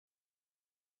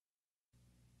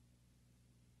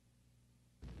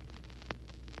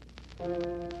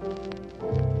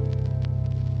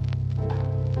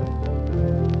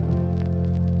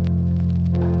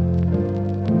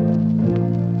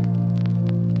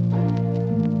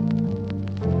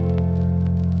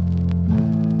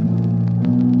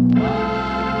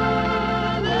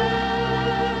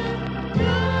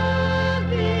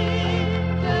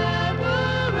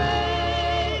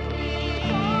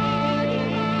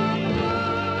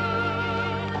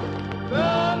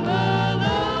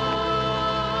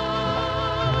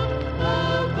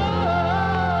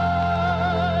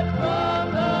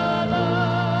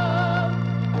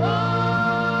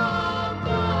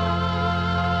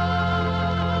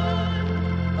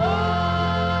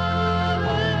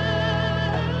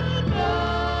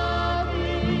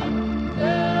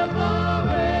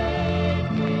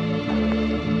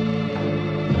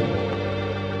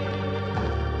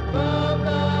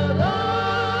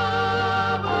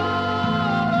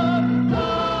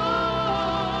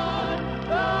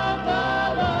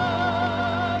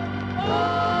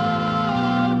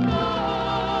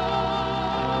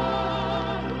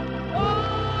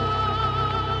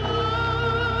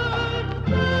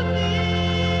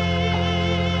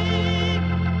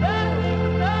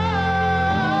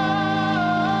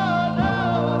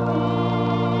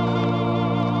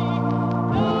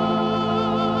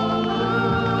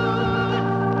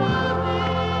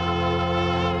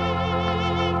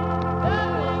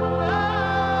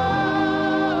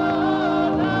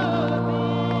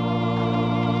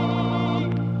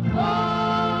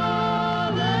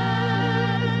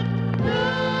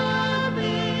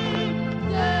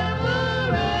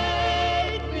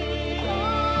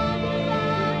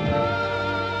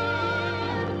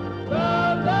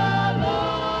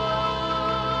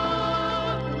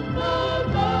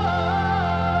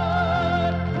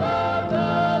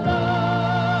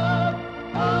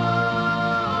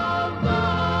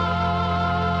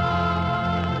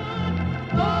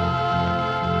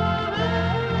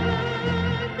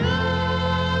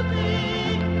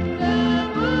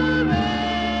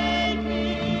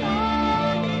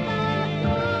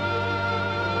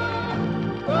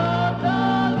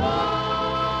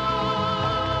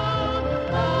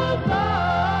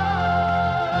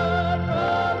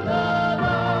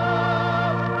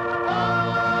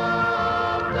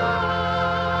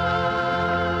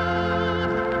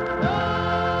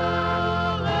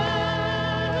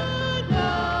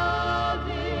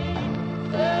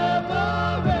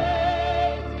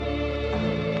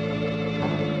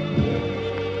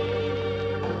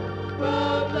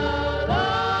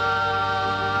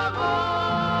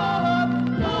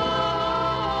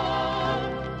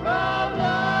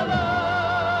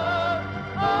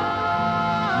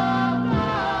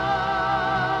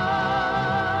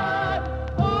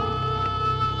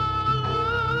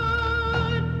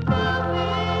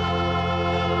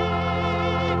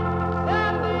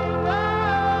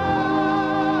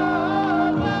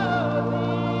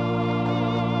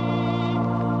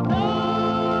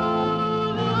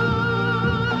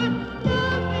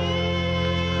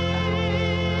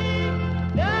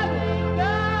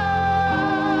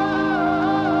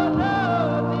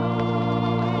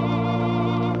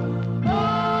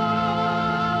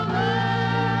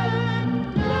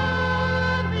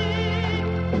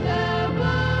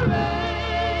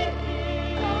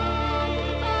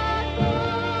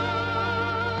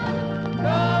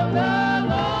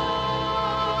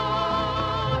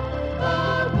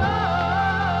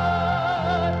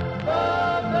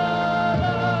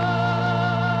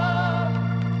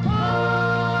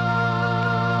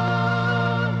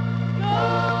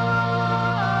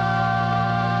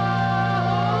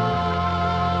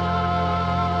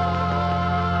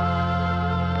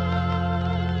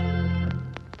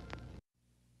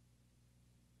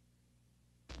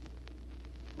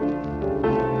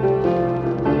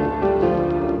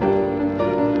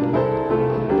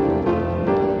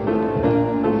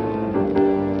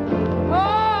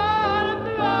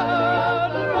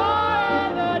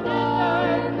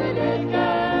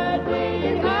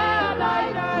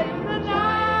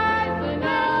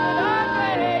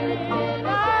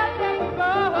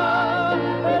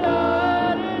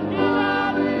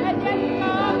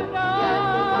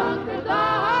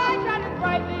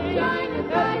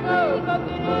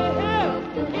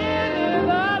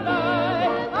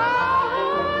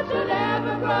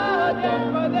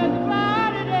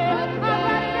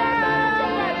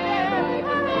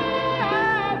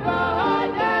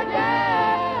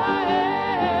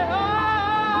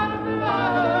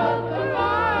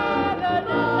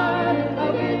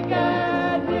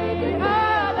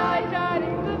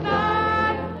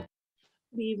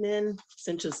Evening,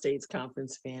 Central States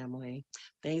Conference family.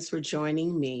 Thanks for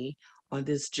joining me on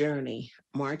this journey.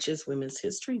 March is Women's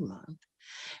History Month.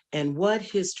 And what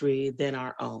history than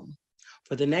our own?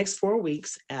 For the next 4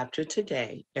 weeks after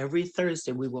today, every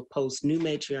Thursday, we will post new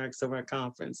matriarchs of our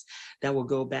conference that will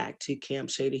go back to Camp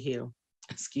Shady Hill.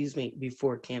 Excuse me,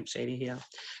 before Camp Shady Hill.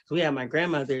 We have my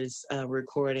grandmother's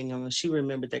recording, and when she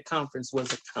remembered that conference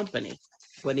was a company,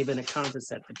 wasn't even a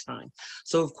conference at the time.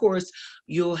 So, of course,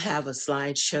 you'll have a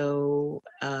slideshow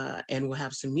and we'll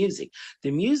have some music.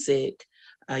 The music,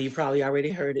 you probably already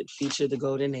heard it, feature the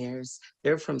Golden Heirs.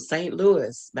 They're from St.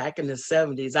 Louis back in the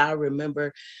 70s. I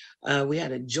remember we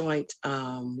had a joint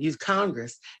youth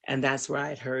congress, and that's where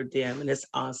I'd heard them. And it's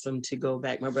awesome to go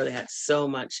back. My brother had so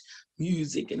much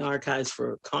music and archives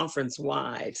for conference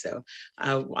wide. So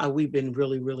we've been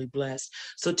really, really blessed.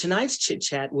 So tonight's chit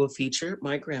chat will feature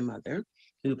my grandmother,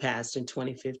 who passed in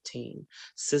 2015,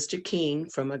 Sister King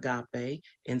from Agape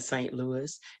in St.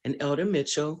 Louis, and Elder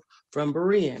Mitchell from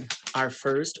Berean, our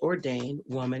first ordained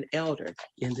woman elder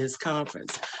in this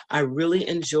conference. I really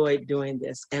enjoyed doing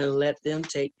this and let them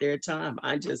take their time.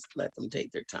 I just let them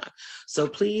take their time. So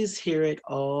please hear it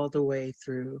all the way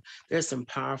through. There's some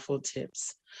powerful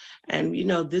tips. And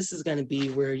this is going to be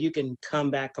where you can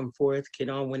come back and forth, get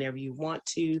on whenever you want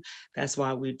to. That's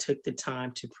why we took the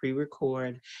time to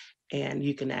pre-record, and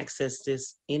you can access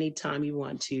this anytime you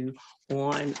want to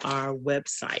on our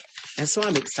website. And so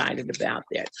I'm excited about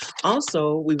that.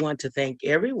 Also, we want to thank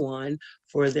everyone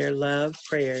for their love,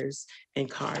 prayers, and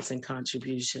cards and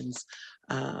contributions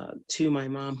to my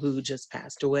mom, who just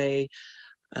passed away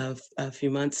a few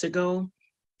months ago.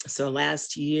 So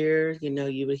last year,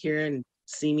 you would hear and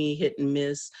see me hit and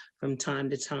miss from time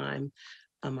to time.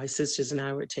 My sisters and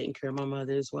I were taking care of my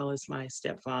mother as well as my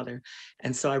stepfather.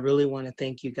 And so I really want to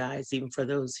thank you guys, even for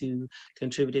those who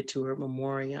contributed to her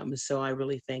memoriam. So I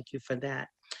really thank you for that.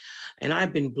 And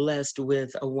I've been blessed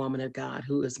with a woman of God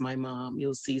who is my mom.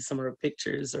 You'll see some of her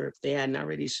pictures, or if they hadn't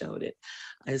already showed it,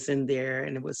 it's in there.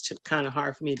 And it was kind of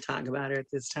hard for me to talk about her at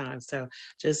this time. So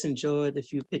just enjoy the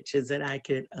few pictures that I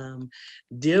could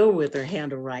deal with or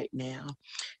handle right now.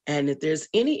 And if there's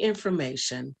any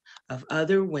information of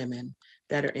other women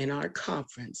that are in our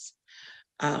conference,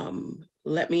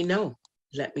 let me know.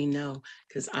 Let me know,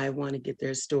 because I want to get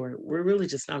their story. We're really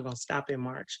just not going to stop in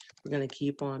March. We're going to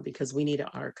keep on, because we need an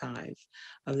archive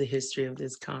of the history of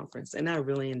this conference. And I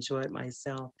really enjoyed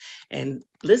myself. And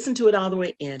listen to it all the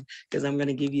way in, because I'm going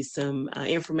to give you some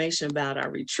information about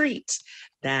our retreat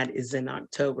that is in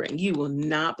October. And you will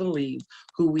not believe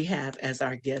who we have as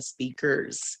our guest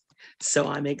speakers. So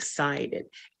I'm excited,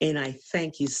 and I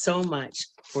thank you so much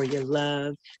for your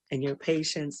love and your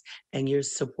patience and your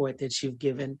support that you've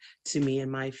given to me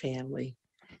and my family.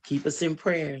 Keep us in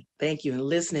prayer. Thank you, and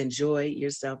listen, enjoy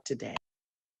yourself today.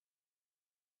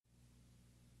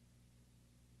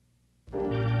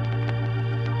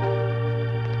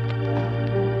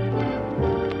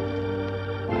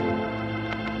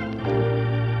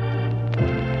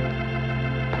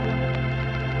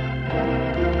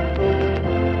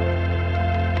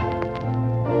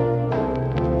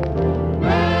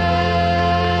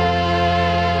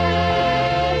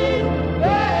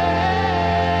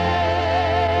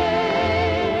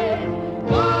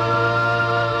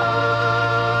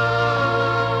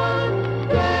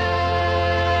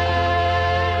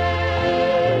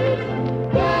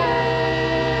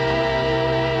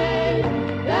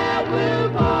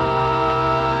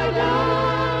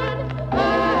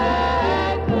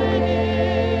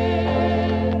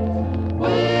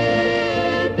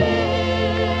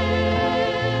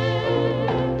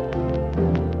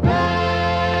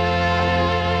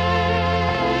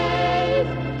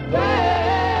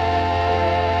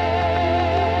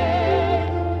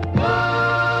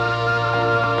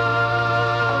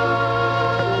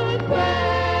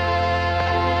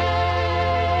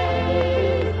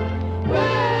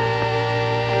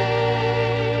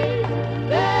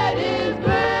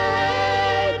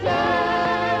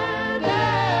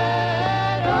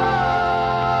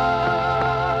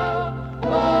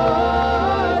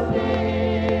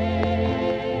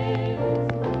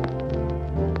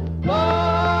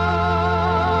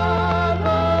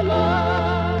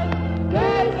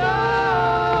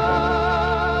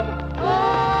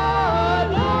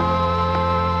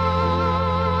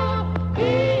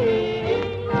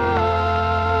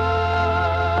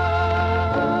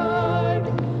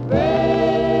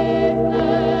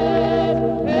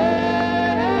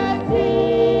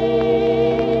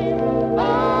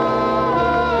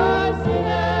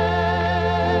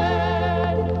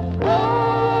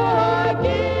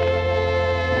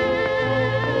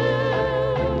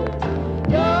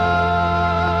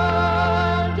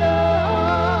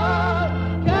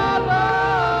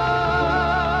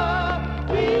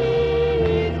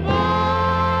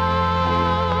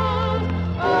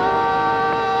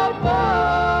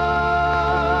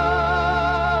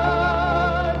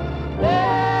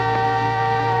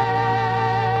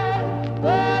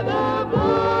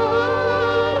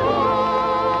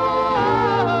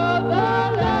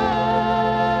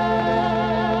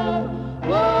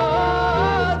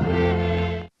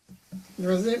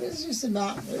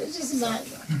 just about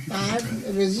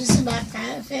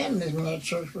five families when that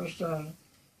church was started.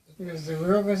 It was the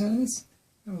Wilkersons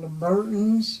and the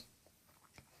Burtons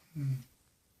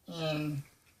and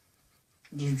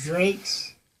the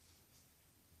Drakes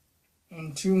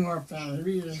and two more families.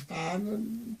 We was five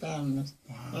families.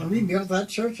 Wow. And we built that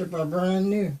church up brand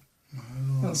new.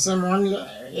 Wow. And someone,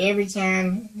 every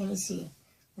time, let me see,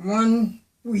 1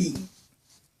 week,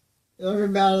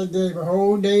 everybody gave a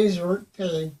whole day's work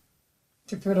pay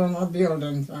to put on our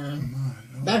building fund.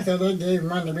 Back then they gave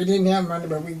money. We didn't have money,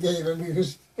 but we gave it. We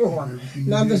was poor.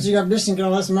 Now that you got this and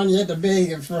all this money, you had to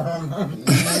beg it from.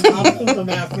 I think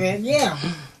about that. Yeah.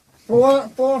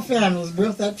 Four families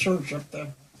built that church up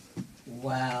there.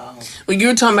 Wow. Well, you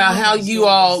were talking about how you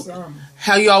all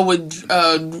would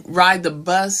ride the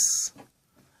bus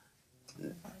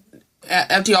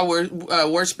after y'all were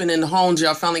worshiping in the homes.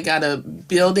 Y'all finally got a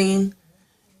building.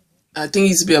 I think it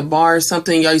used to be a bar or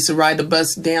something. Y'all used to ride the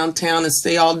bus downtown and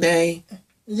stay all day.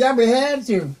 Yeah, we had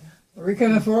to. We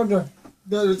couldn't afford to.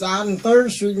 There was out on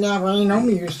 3rd Street now where Ain't No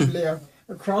Me used to live.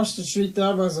 Across the street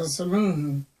there was a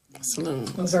saloon.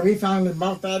 And so we finally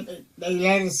bought that. They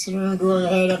let the saloon go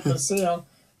ahead up for sale.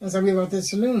 And so we bought the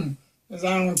saloon. It was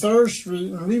out on 3rd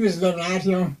Street, and we was living out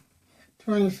here on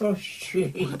 21st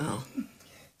Street. Wow.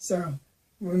 So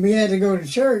when we had to go to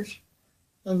church,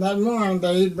 and that morning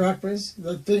they ate breakfast,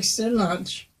 they fixed their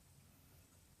lunch,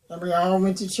 and we all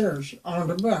went to church on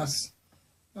the bus.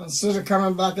 Instead of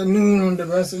coming back at noon on the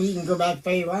bus and you can go back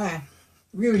Fayway,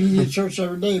 we would eat at church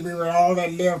every day. We were all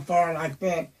that lived far like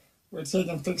that. We'd take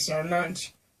and fix our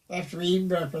lunch after we eat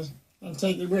breakfast and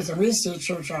take it with us. We'd stay at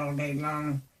church all day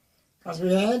long because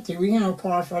we had to. We had no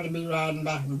car for to be riding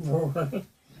back and forth.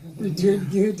 We did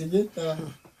good to get there.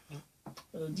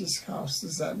 But it just cost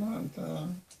us that one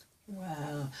thing.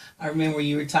 Wow. I remember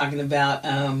you were talking about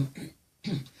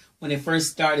when it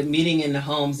first started meeting in the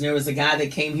homes, there was a guy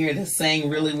that came here that sang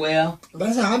really well.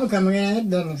 That's how I became an ad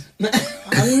business.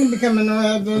 I didn't become an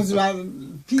ad business like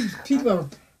people,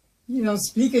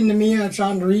 speaking to me or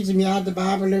trying to reach me out the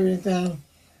Bible and everything.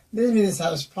 This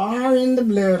has power in the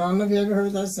blood. I don't know if you ever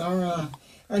heard that song.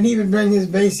 And he would bring his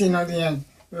bass in on the end.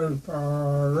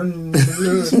 Power in the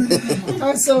blood.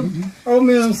 And so old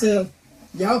man said,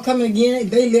 y'all coming again?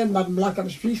 They live about a block up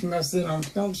the street from us. On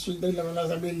Stump Street, they live on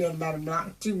us. We live about a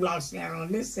block, 2 blocks down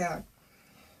on this side.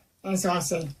 And so I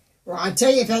said, well, I tell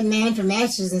you, if that man from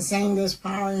Ashton sang this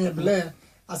power in the blood,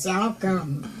 I said, I'll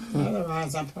come.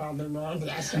 Otherwise, I probably won't.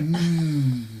 I said,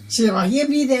 she said, well, he'll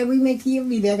be there. He'll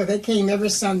be there because they came every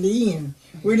Sunday evening.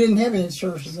 We didn't have any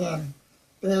churches then.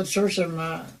 They had church at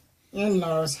my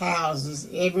in-laws' houses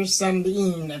every Sunday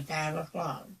evening at 5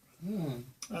 o'clock. And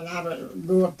I would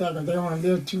go up there because they only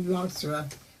lived 2 blocks away.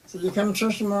 So you come to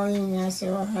church tomorrow evening? And I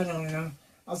said, well, I don't know.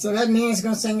 I said, that man's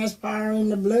going to sing us power in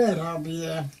the blood. I'll be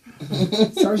there.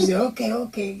 So she said, okay.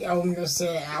 I'm going to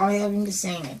say it. I'll have him to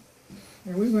sing it.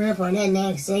 And we went up on that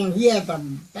man singing. He had the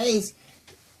bass.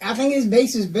 I think his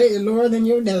bass is lower than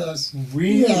your dad's.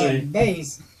 Really? He had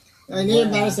bass. And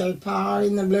everybody said, power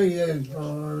in the blood,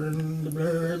 power in the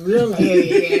blood.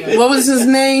 Really? Yeah. What was his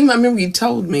name? I remember you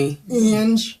told me.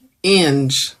 Inge.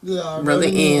 Yeah, Brother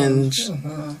Inge.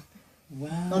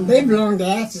 Wow. And they belonged to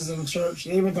Atchison Church.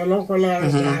 They were the local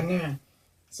ladders down there.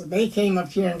 So they came up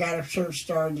here and got a church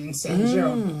started in St.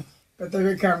 Joe. But they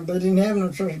didn't have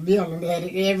no church building. They had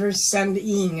it every Sunday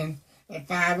evening at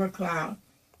 5 o'clock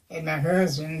at my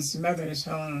husband's mother's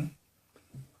home.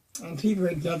 And people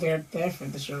would gather up there for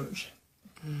the church.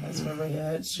 That's where we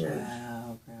had church.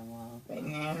 Wow, Grandma. But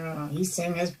now he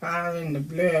sang his power in the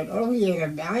blood. Oh, yeah,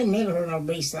 I never heard no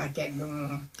bass like that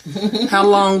going on. How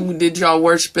long did y'all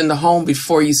worship in the home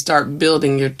before you start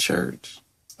building your church?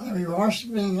 We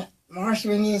worshiped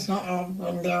in his home,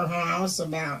 in their house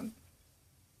about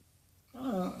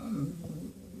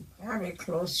probably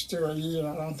close to a year.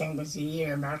 I don't think it was a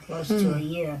year, about close to a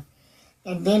year.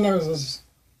 And then there was this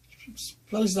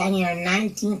place down here on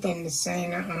 19th and the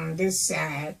Santa on this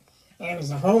side. And there was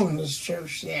a holiness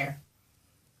church there.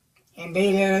 And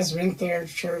they let us rent their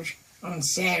church on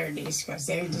Saturdays because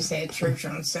they just had church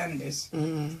on Sundays.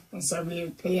 And so we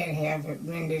would pay and have it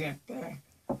rented up there.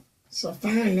 So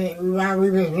finally, while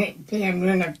we were paying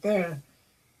rent up there,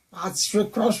 I'd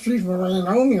across the street from where Ain't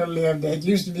No Me lived. There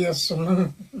used to be a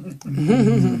saloon.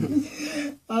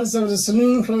 So the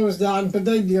saloon closed down, but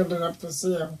they built it up for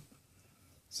sale.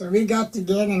 So we got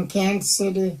together in Kansas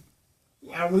City.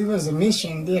 We was a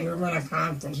mission then. We went a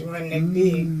conference. We wasn't that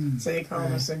big, so they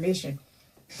called us a mission.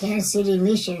 Kansas City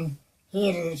Mission,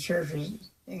 head of the churches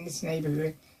in this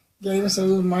neighborhood, gave us a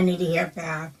little money to help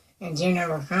out. And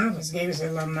General Conference gave us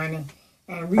a little money.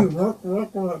 And we work.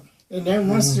 And then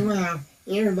once in a while,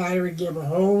 everybody would give a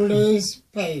whole day's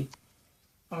pay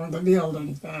on the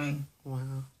building fund.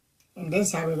 Wow. And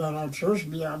that's how we got our church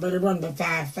bill. But it wasn't the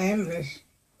 5 families.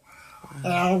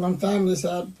 And all of them families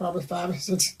had probably 5 or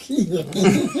 6 kids.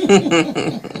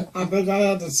 I think I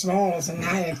had the smallest, and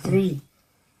I had 3.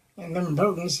 And them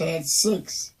Burtons had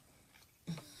 6.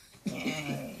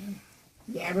 And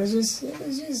yeah, it was just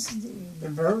the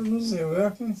Burtons, the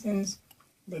Wilkinsons,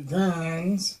 the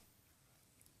Guns.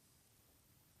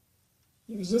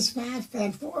 It was just 4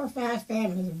 or 5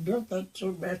 families that built that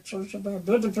church up.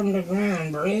 Built it from the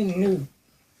ground, brand new,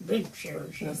 big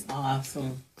church. That's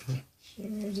awesome.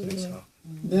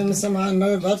 Then somebody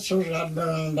know that church got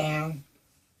burned down.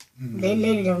 They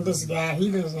laid it on this guy. He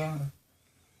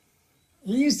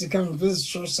used to come to visit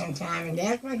church sometime, and they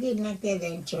act like he didn't like that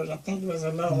in church. I think it was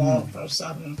a little off or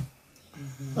something.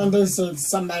 And they said,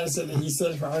 somebody said that he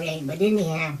said for her name. But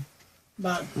anyhow,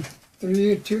 about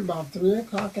 3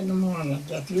 o'clock in the morning,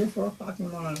 at 3 or 4 o'clock in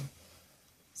the morning,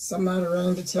 somebody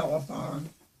rang the telephone.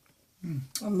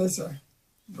 And they said,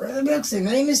 Brother Dixon,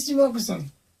 hey, Mr.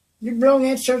 Wilkerson, you blowing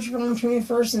that church on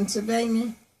 21st in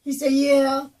Savannah? He said,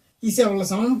 yeah. He said, well,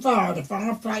 it's on fire. The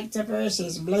firefight temperature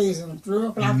is blazing at 3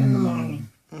 o'clock in the morning.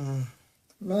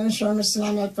 Man, Sherman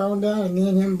slammed that phone down, and me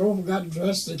and him both got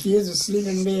dressed. The kids were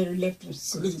sleeping in bed. We left them to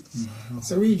sleep.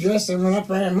 So we dressed and went up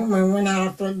there, and when we went out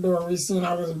our front door, we seen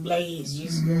all this blaze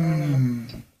just going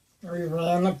up. We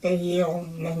ran up the hill,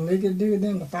 nothing we could do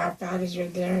then. The firefighters were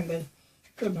there, and they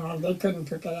couldn't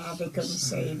put it out. They couldn't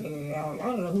save it at all. I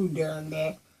don't know who done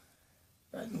that,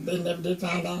 but they never did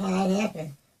find out how it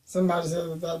happened. Somebody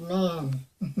said that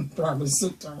man probably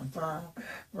sick on fire.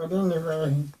 But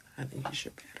anyway, I think you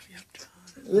should pay for your time.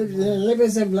 it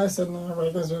was a blessing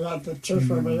anyway, because we got the church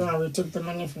over there. We took the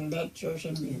money from that church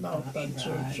and we bought that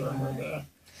church over there.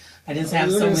 I just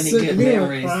have so many good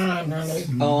memories. Crying, honey.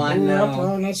 Oh, I We were up know.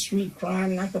 on that street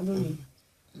crying like a baby.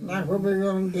 Not what we're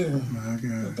going to do. My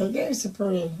God. But they gave us a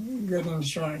pretty good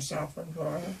insurance offer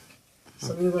for it.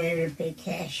 So we were able to pay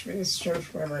cash for this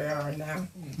church where we are now.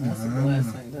 That's a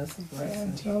blessing. That's a I'm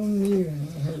blessing. telling you.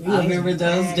 I remember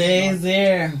those days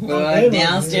there. Oh, Well, they were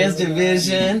downstairs good.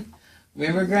 division.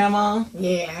 Remember, Grandma?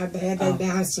 Yeah, I've had that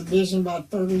downstairs division about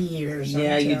 30 years.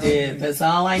 Yeah, I'm you telling did. you. That's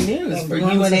all I knew. Is And for the you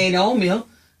ones and that- Aid Oatmeal.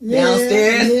 Yeah,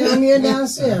 Downstairs? Yeah, I'm here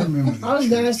downstairs. I was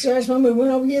downstairs when we went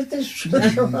over to get this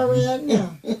church where we at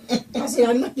now. I said,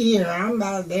 I'm lucky here. I'm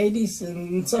about 80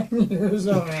 and something years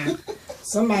old now.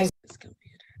 Somebody's This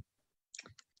computer.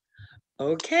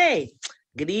 Okay.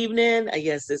 Good evening. I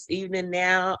guess this evening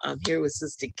now. I'm here with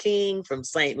Sister King from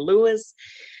St. Louis.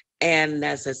 And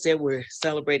as I said, we're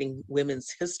celebrating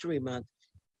Women's History Month.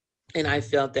 And I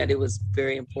felt that it was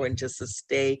very important just to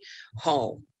stay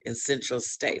home in Central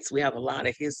States. We have a lot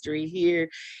of history here,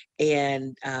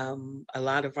 and a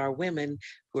lot of our women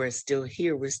who are still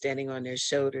here, we're standing on their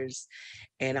shoulders,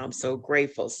 and I'm so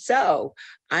grateful. So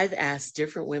I've asked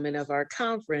different women of our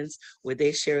conference, would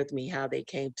they share with me how they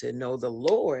came to know the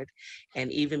Lord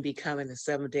and even becoming a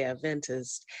Seventh-day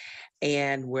Adventist,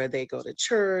 and where they go to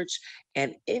church,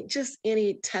 and just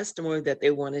any testimony that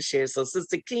they want to share. So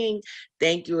Sister King,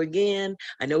 thank you again.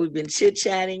 I know we've been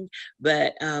chit-chatting,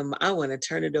 but I want to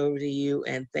turn it over to you,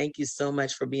 and thank you so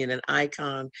much for being an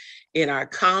icon in our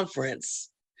conference,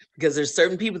 because there's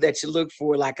certain people that you look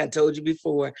for, like I told you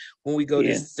before, when we go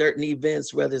to certain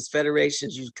events, whether it's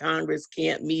federations, youth Congress,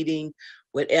 camp meeting,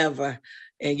 whatever,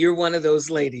 and you're one of those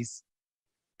ladies.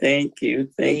 Thank you.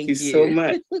 Thank you so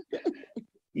much.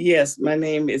 Yes, my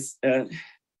name is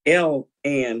L.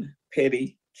 Ann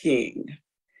Petty King.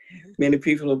 Many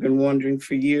people have been wondering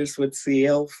for years what's the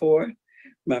L for.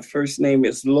 My first name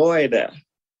is Loida.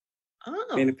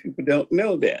 Oh, Many people don't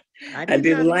know that. I did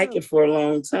didn't not like know. it for a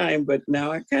long time, but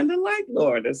now I kind of like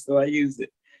Loida, so I use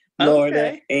it. Okay.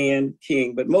 Loida Ann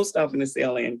King, but most often it's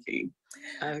L. Ann King.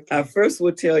 Okay. I first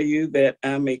will tell you that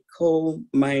I'm a coal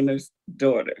miner's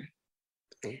daughter.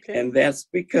 Okay. And that's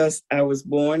because I was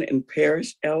born in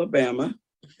Parrish, Alabama,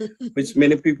 which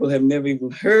many people have never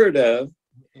even heard of.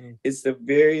 It's a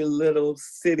very little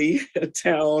city, a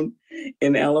town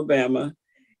in Alabama.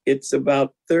 It's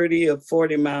about 30 or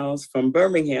 40 miles from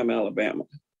Birmingham, Alabama.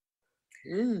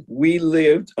 We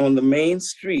lived on the main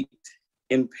street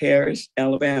in Parrish,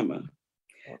 Alabama.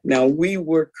 Now, we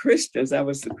were Christians. I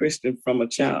was a Christian from a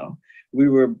child. We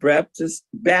were Baptist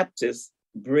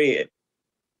bred.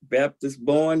 Baptist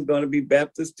born, going to be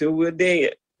Baptist till we're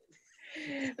dead.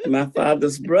 My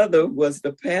father's brother was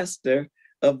the pastor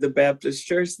of the Baptist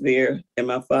church there, and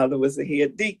my father was the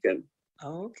head deacon.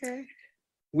 Okay.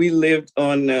 We lived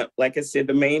on, like I said,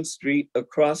 the main street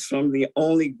across from the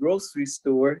only grocery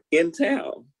store in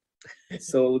town.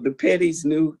 So the Pettys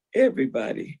knew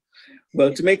everybody.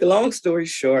 Well, to make a long story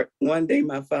short, one day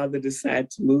my father decided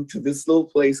to move to this little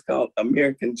place called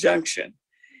American Junction.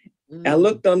 I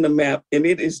looked on the map and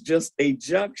it is just a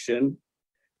junction,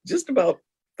 just about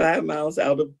 5 miles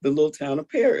out of the little town of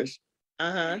Parrish.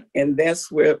 And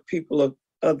that's where people of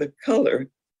other color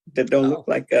that don't look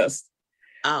like us,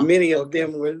 many of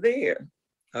them were there.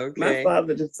 My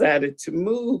father decided to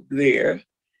move there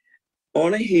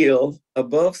on a hill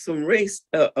above some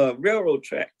railroad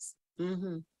tracks.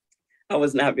 I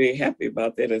was not very happy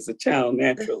about that as a child,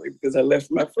 naturally, because I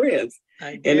left my friends.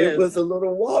 And it was a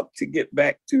little walk to get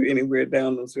back to anywhere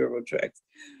down those railroad tracks.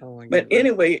 But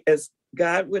anyway, as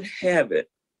God would have it,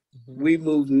 we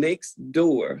moved next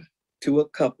door to a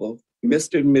couple,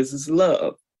 Mr. and Mrs.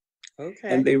 Love.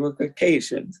 And they were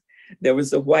Caucasians. There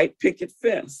was a white picket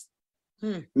fence.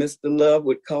 Mr. Love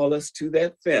would call us to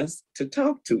that fence to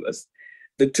talk to us.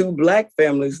 The two Black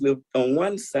families lived on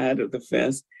one side of the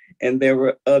fence, and there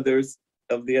were others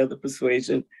of the other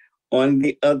persuasion on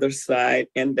the other side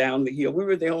and down the hill. We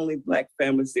were the only Black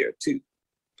families there too.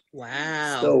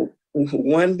 Wow. So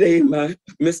one day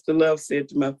Mr. Love said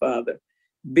to my father,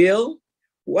 Bill,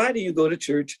 why do you go to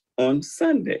church on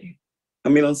Sunday?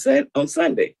 On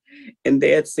Sunday. And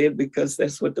Dad said, because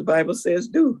that's what the Bible says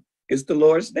do. It's the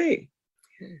Lord's day.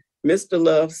 Mr.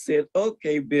 Love said,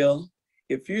 okay, Bill,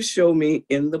 if you show me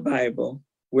in the Bible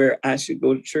where I should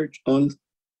go to church on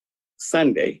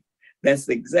Sunday, that's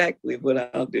exactly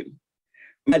what I'll do.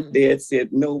 My dad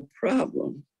said, no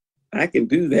problem. I can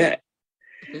do that.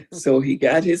 So he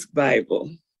got his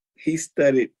Bible. He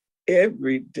studied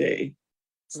every day.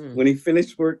 When he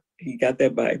finished work, he got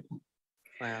that Bible.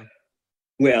 Wow.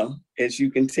 Well, as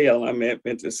you can tell, I'm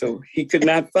Adventist, so he could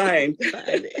not find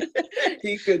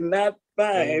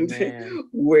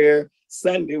where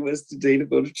Sunday was the day to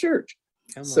go to church.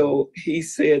 So he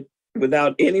said,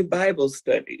 without any Bible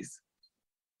studies,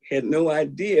 had no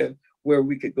idea where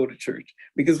we could go to church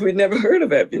because we'd never heard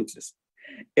of Adventists.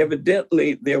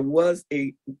 Evidently, there was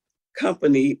a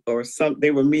company or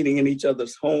they were meeting in each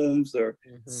other's homes or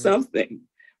something,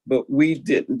 but we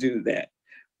didn't do that.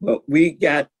 But we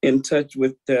got in touch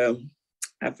with,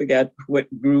 I forgot what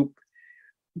group.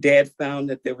 Dad found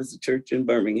that there was a church in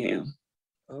Birmingham.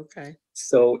 Okay.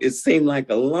 So it seemed like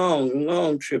a long,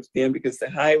 long trip then because the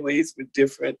highways were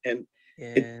different and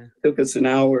it took us an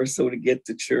hour or so to get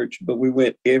to church, but we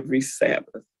went every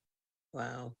Sabbath.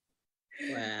 Wow.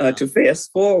 To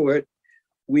fast forward,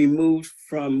 we moved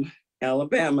from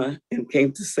Alabama and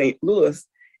came to St. Louis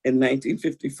in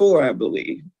 1954, I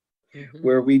believe,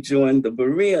 where we joined the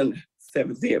Berean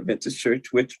Seventh-day Adventist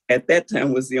Church, which at that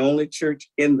time was the only church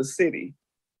in the city.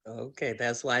 Okay,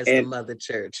 that's why it's the mother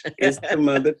church. It's the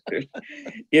mother church.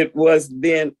 It was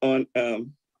then on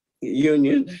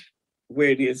Union, where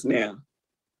it is now,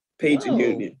 Page and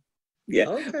Union.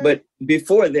 Yeah, but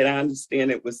before that, I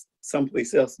understand it was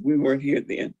someplace else. We weren't here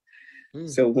then.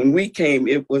 So when we came,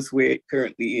 it was where it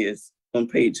currently is on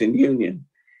Page and Union.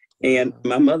 And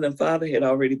my mother and father had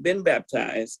already been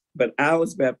baptized, but I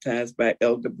was baptized by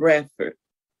Elder Bradford.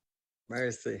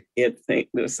 Mercy. At St.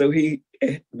 Louis. So he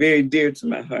very dear to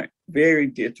my heart, very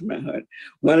dear to my heart.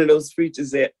 One of those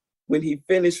preachers that when he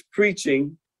finished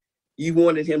preaching, you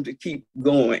wanted him to keep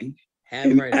going.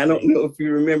 And I don't know if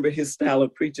you remember his style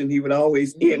of preaching. He would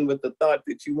always end with the thought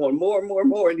that you want more, more,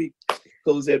 more. And he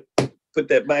closed that, put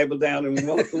that Bible down and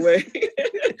walk away.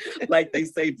 Like they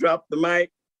say, drop the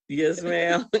mic. Yes,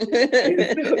 ma'am.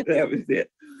 That was it.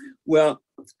 Well,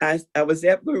 I was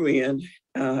at Berean.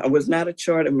 I was not a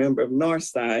charter member of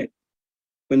Northside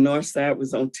when Northside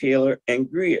was on Taylor and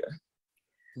Greer.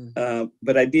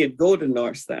 But I did go to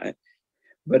Northside.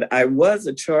 But I was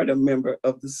a charter member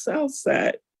of the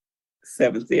Southside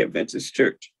Seventh-day Adventist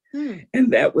Church.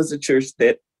 And that was a church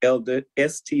that Elder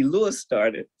S.T. Lewis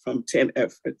started from 10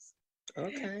 efforts.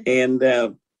 Okay. And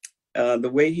the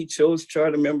way he chose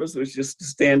charter members was just to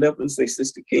stand up and say,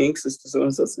 Sister King, Sister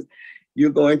so-and-so,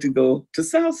 you're going to go to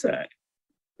Southside.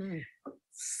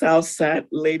 Southside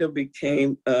later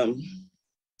became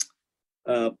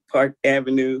Park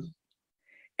Avenue.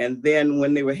 And then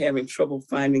when they were having trouble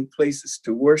finding places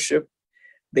to worship,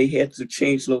 they had to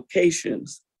change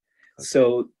locations.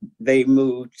 So they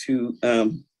moved to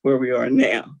where we are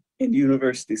now in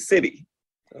University City,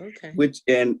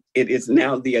 and it is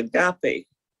now the Agape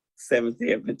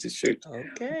Seventh-day Adventist Church.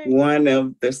 One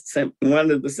of the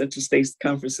Central States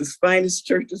Conference's finest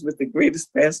churches with the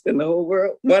greatest pastor in the whole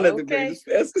world. One of the greatest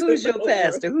pastors. Who's your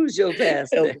pastor? Who's your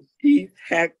pastor? Keith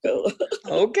Hackle.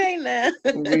 Okay, now.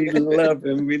 We love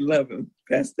him. We love him.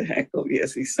 Pastor Hackle.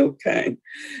 Yes, he's so kind.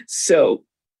 So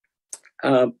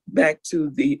back to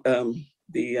the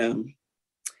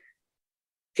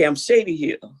Camp Shady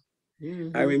Hill.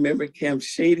 Mhm. I remember Camp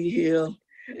Shady Hill.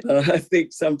 I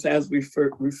think sometimes we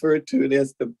refer to it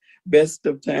as the best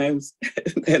of times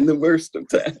and the worst of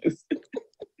times.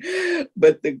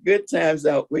 But the good times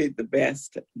outweighed the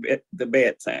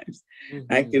bad times.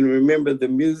 I Mhm. can remember the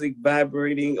music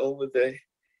vibrating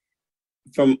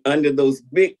from under those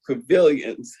big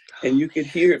pavilions, and you could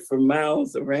hear it for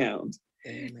miles around.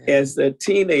 Amen. As a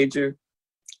teenager,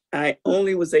 I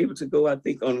only was able to go, I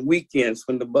think, on weekends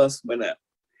when the bus went up.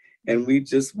 And we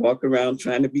just walk around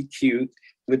trying to be cute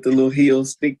with the little heel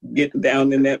stick, getting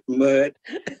down in that mud.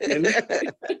 And,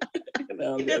 and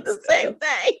all You that did the stuff. same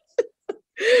thing.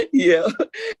 Yeah.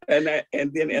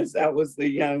 And then as I was a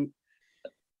young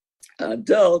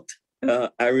adult,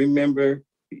 I remember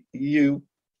you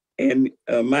and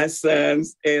my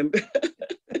sons and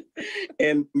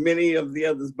and many of the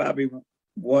others, Bobby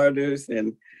Waters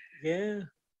and Yeah.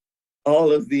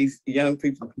 all of these young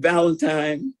people,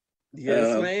 Valentine,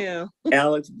 Yes, ma'am.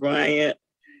 Alex Bryant,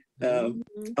 Mhm.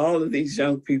 all of these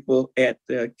young people at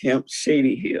Camp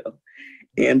Shady Hill.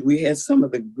 And we had some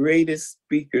of the greatest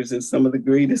speakers and some of the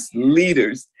greatest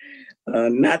leaders.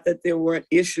 Not that there weren't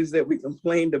issues that we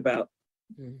complained about,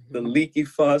 the Mhm. leaky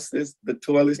faucets, the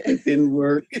toilets that didn't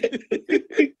work,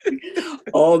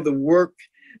 all the work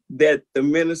that the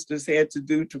ministers had to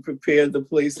do to prepare the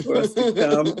place for us to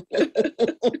come.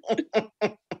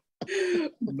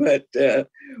 But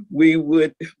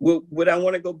would I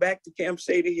want to go back to Camp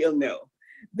Shady Hill? No.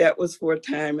 That was for a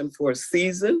time and for a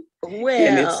season, and it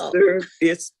Well, served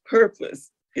its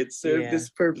purpose. It served yeah, its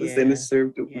purpose and it yeah,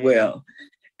 served it yeah, well.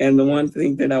 And the yeah. one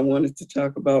thing that I wanted to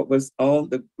talk about was all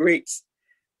the greats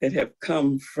that have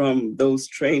come from those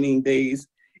training days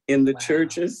in the Wow.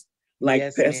 churches, like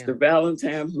Yes, Pastor ma'am.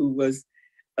 Valentine, who was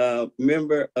a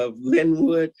member of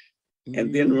Linwood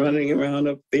and then Mhm. running around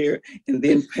up there and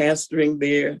then pastoring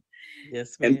there.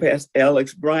 Yes, And ma'am. Pastor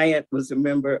Alex Bryant was a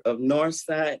member of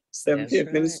Northside Seventh-day That's right.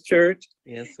 Adventist Church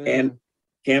Yes, and ma'am.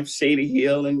 Camp Shady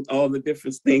Hill and all the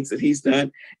different things that he's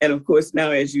done. And of course,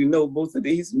 now, as you know, both of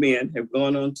these men have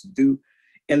gone on to do,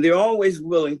 and they're always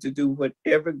willing to do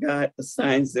whatever God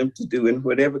assigns them to do in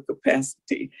whatever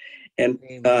capacity. And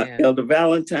Amen. Elder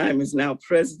Valentine is now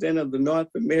president of the North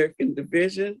American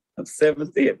Division of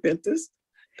Seventh-day Adventists.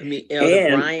 I mean, Elder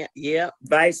And Bryant. Yep.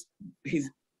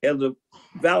 Elder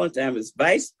Valentine is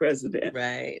vice president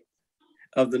Right.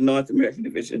 of the North American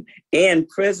Division and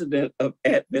president of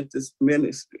Adventist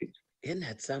Ministry. Isn't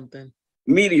that something?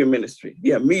 Media Ministry.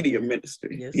 Yeah, Media Yeah.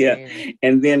 Ministry. Yes, Yeah. ma'am.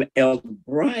 And then Elder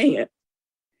Bryant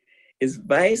is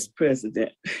vice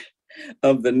president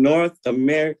of the North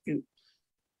American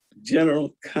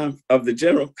of the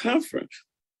General Conference,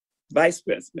 vice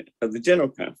president of the General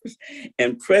Conference,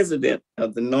 and president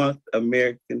of the North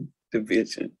American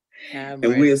Division. Have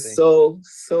And we are mercy. so,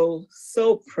 so,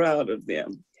 so proud of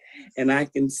them. And I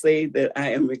can say that I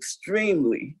am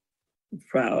extremely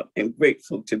proud and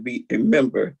grateful to be a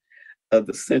member of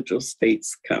the Central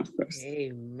States Conference.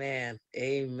 Amen.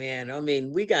 Amen. I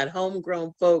mean, we got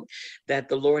homegrown folk that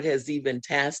the Lord has even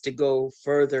tasked to go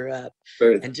further up.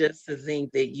 Further. And just to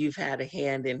think that you've had a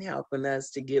hand in helping us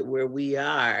to get where we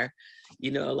are.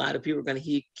 You know, a lot of people are going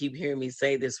to keep hearing me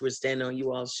say this. We're standing on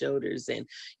you all's shoulders, and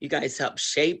you guys help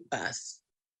shape us,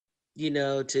 you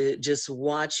know, to just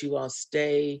watch you all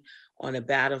stay on a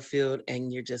battlefield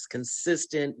and you're just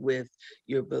consistent with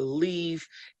your belief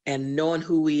and knowing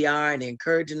who we are and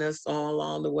encouraging us all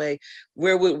along the way.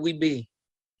 Where would we be?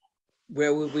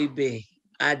 Where would we be?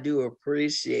 I do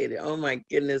appreciate it. Oh my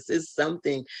goodness. It's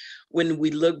something when we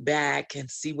look back and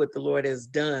see what the Lord has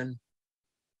done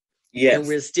Yes. and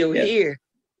we're still yes. here.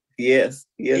 Yes,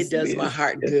 It does my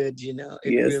heart yes. good, you know.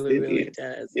 It Yes, really, it really is.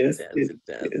 does. It Yes, does. It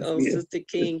does. yes, Oh, yes. Sister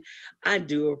King, I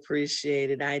do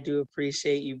appreciate it. I do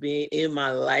appreciate you being in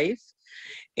my life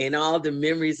and all the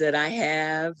memories that I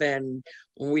have. And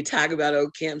when we talk about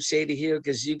old Camp Shady Hill,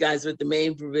 because you guys were at the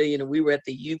main pavilion and we were at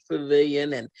the youth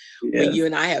pavilion, and when Yes. you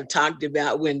and I have talked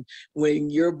about when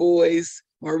your boys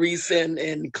Maurice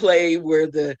and Clay were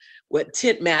the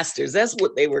tent masters. That's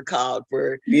what they were called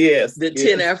for Yes. the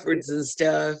tent efforts and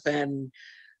stuff. And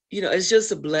you know, it's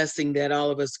just a blessing that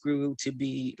all of us grew to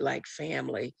be like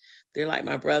family. They're like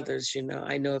my brothers, you know.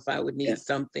 I know if I would need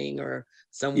something or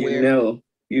somewhere, You we could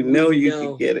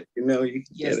know. get it. You know you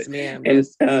could get Yes, it. ma'am. And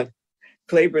Yes.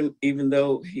 Claiborne, even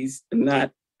though he's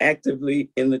not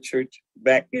actively in the church,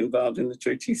 back involved in the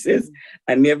church, he says,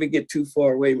 I never get too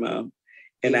far away, Mom.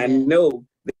 And I Amen. know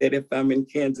that if I'm in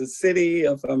Kansas City,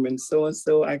 if I'm in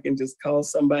so-and-so, I can just call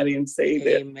somebody and say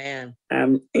that Amen.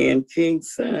 I'm Ann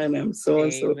King's son, I'm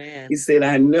so-and-so. Amen. He said,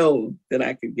 I know that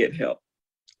I could get help.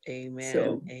 Amen.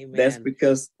 So Amen. that's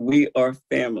because we are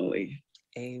family.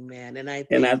 Amen. And I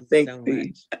And thank you so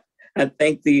much. I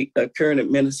thank the current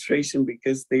administration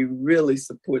because they really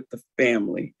support the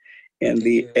family and They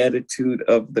the do. attitude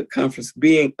of the conference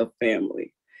being a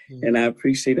family. And I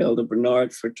appreciate Elder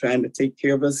Bernard for trying to take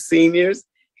care of us seniors,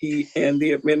 he and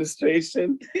the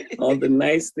administration, all the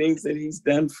nice things that he's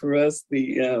done for us,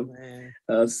 the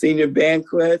senior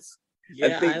banquets. I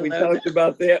Yeah, think I we love talked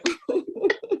about that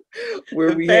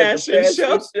where the we had the fashion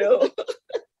fashion show. show.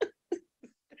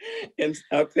 And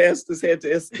our pastors had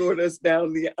to escort us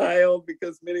down the aisle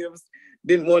because many of us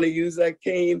didn't want to use our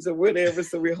canes or whatever.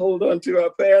 So we hold on to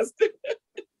our pastor.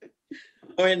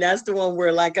 And that's the one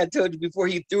where, like I told you before,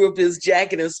 he threw up his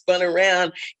jacket and spun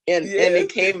around and Yes. it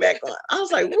came back on. I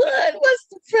was like, what? What's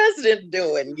the president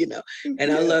doing? You know,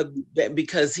 and I Yeah. love that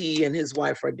because he and his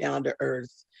wife are down to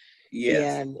earth.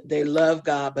 Yes. And they love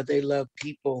God, but they love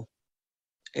people.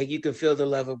 And you can feel the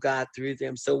love of God through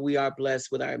them. So we are blessed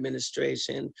with our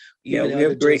administration, Yeah, even we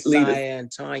have Elder great leaders. Josiah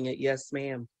and Tanya. Yes,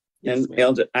 ma'am. Yes, And ma'am.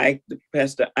 Elder Ike,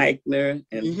 Pastor Eichner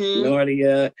and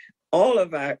Nordia, all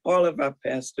of our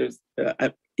pastors,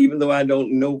 even though I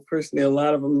don't know personally a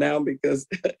lot of them now because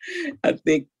I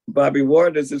think Bobby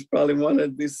Waters is probably one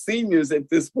of the seniors at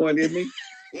this point, isn't he?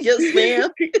 Yes, ma'am.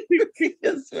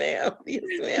 Yes, ma'am. Yes,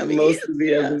 ma'am. Most of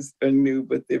the others are new,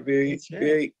 but they're very, That's right.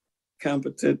 very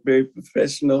competent, very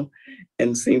professional,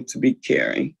 and seem to be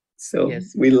caring. So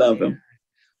Yes, we ma'am, love they them. are.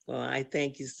 Well, I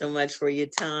thank you so much for your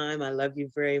time. I love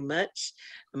you very much.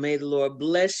 May the Lord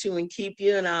bless you and keep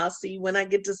you. And I'll see you when I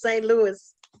get to St.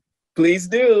 Louis. Please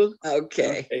do.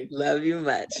 Okay. Okay. Love you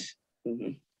much.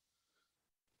 Mhm.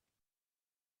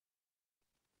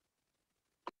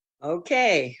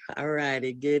 Okay. All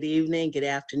righty. Good evening. Good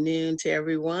afternoon to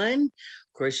everyone.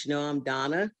 Of course, you know I'm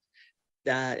Donna,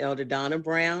 Elder Donna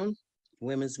Brown,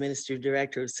 Women's Ministry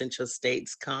Director of Central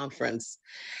States Conference.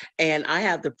 And I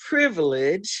have the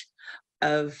privilege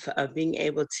of being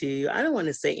able to, I don't want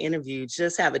to say interview,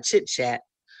 just have a chit chat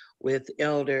with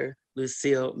Elder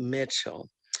Lucille Mitchell.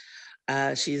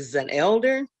 She's an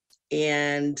elder,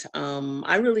 and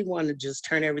I really want to just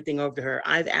turn everything over to her.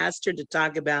 I've asked her to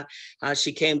talk about how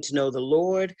she came to know the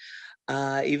Lord,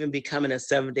 even becoming a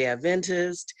Seventh-day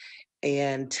Adventist,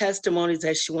 and testimonies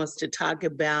that she wants to talk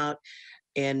about,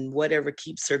 and whatever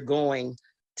keeps her going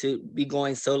to be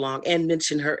going so long, and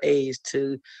mention her age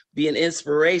to be an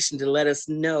inspiration to let us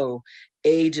know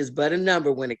age is but a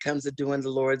number when it comes to doing the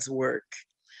Lord's work.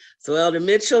 So Elder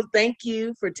Mitchell, thank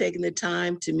you for taking the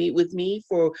time to meet with me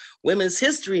for Women's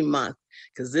History Month,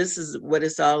 because this is what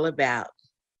it's all about.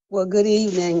 Well, good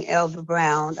evening, Elder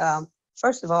Brown.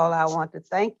 First of all, I want to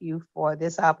thank you for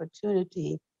this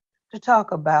opportunity to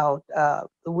talk about the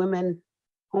women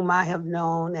whom I have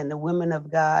known and the women of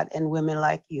God and women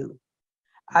like you.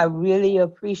 I really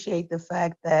appreciate the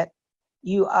fact that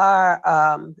you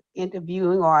are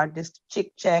interviewing or just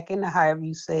chick-checking, however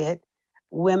you say it,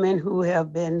 women who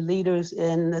have been leaders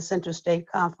in the Central State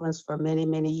Conference for many,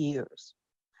 many years.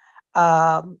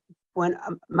 As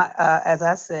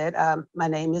I said, my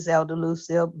name is Elder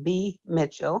Lucille B.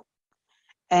 Mitchell,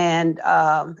 and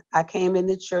I came in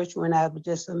the church when I was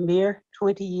just a mere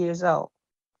 20 years old.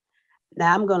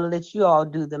 Now I'm going to let you all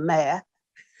do the math.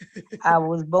 I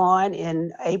was born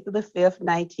in April the 5th,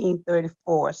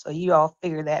 1934, so you all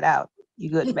figure that out, you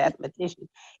good mathematicians.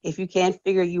 If you can't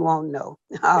figure, you won't know.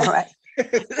 All right.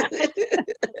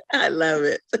 I love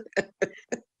it.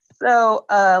 So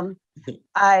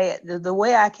the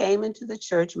way I came into the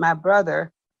church, my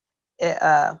brother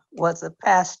was a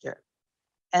pastor,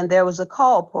 and there was a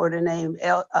call porter named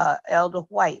Elder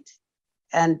White.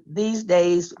 And these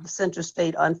days, Central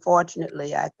State,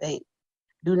 unfortunately, I think,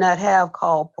 do not have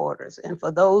call porters. And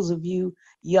for those of you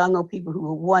younger people who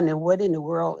are wondering what in the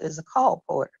world is a call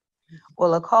porter,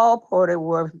 well, a call porter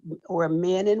were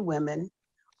men and women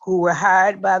who were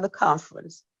hired by the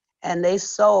conference, and they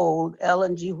sold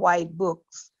Ellen G. White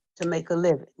books to make a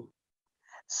living.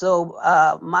 So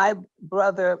my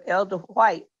brother, Elder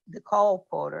White, the call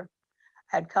porter,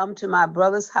 had come to my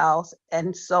brother's house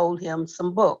and sold him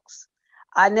some books.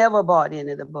 I never bought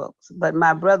any of the books, but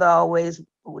my brother always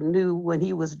knew when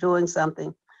he was doing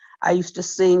something. I used to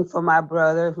sing for my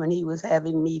brother when he was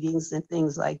having meetings and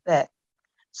things like that.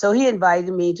 So he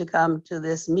invited me to come to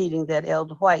this meeting that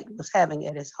Elder White was having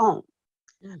at his home.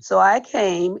 So I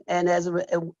came, and as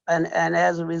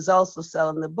a result of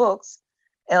selling the books,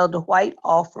 Elder White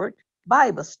offered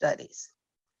Bible studies.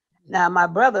 Now, my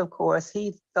brother, of course,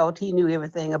 he thought he knew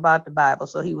everything about the Bible,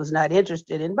 so he was not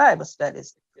interested in Bible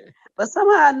studies. But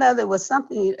somehow or another, it was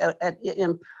something that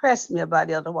impressed me about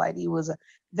Elder White. He was a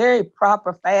very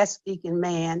proper, fast-speaking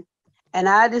man, and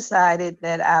I decided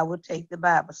that I would take the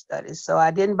Bible studies. So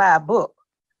I didn't buy a book,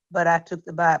 but I took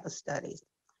the Bible studies.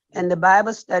 And the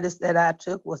Bible studies that I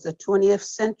took was the 20th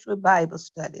century Bible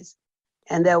studies.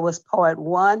 And there was part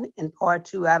 1 and part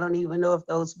 2. I don't even know if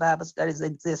those Bible studies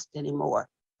exist anymore.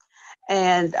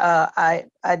 And I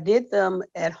did them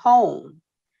at home.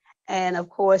 And of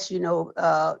course,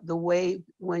 the way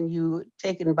when you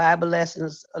taking Bible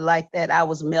lessons like that, I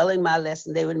was mailing my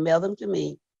lesson. They would mail them to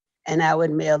me, and I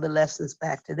would mail the lessons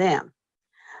back to them.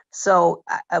 So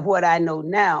what I know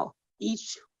now,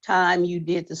 each time you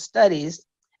did the studies,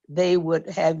 they would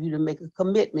have you to make a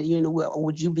commitment. Well,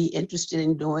 would you be interested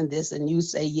in doing this? And you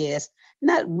say yes,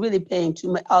 not really paying too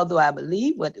much, although I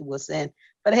believe what it was saying,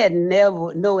 but I had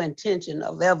no intention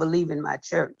of ever leaving my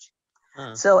church.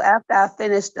 So after I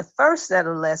finished the first set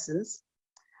of lessons,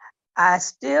 I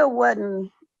still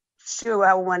wasn't sure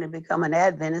I wanted to become an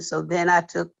Adventist. So then I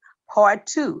took part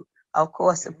 2. Of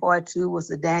course, the part 2 was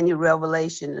the Daniel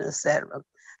Revelation, etc.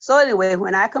 So anyway,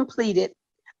 when I completed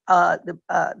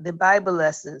the Bible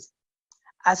lessons,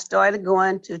 I started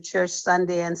going to church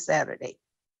Sunday and Saturday.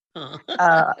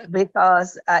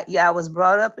 Because I was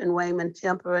brought up in Wayman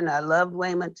Temple, and I loved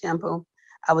Wayman Temple.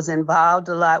 I was involved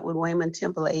a lot with Wayman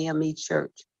Temple AME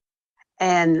Church.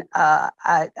 And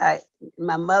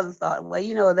my mother thought,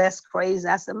 well, that's crazy.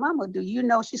 I said, Mama, do you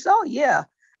know? She said, oh, yeah.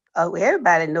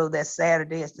 Everybody knows that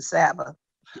Saturday is the Sabbath.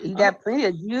 You got plenty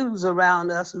of Jews around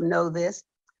us who know this.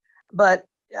 But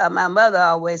my mother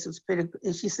always was pretty,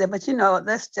 she said, but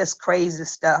that's just crazy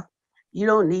stuff. You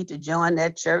don't need to join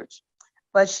that church.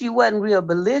 But she wasn't real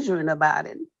belligerent about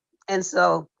it. And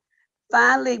so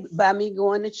finally, by me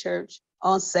going to church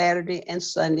on Saturday and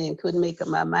Sunday and couldn't make up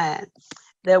my mind,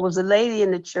 there was a lady in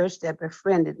the church that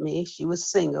befriended me. She was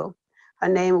single. Her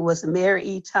name was Mary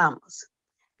E. Thomas.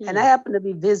 And I happened to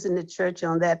be visiting the church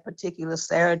on that particular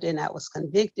Saturday, and I was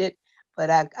convicted, but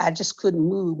I just couldn't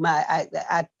move.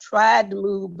 I tried to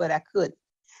move, but I couldn't.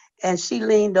 And she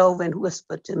leaned over and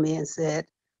whispered to me and said,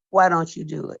 why don't you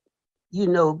do it?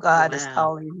 God is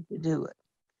calling you to do it.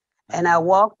 And I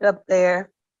walked up there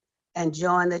and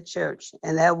joined the church.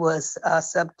 And that was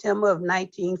September of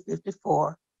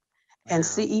 1954. And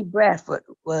C.E. Bradford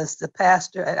was the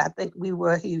pastor. And I think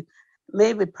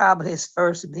probably his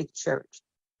first big church.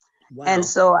 Wow. And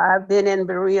so I've been in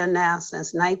Berea now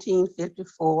since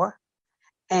 1954.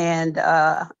 And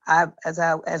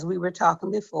as we were talking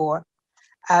before,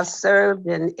 I've served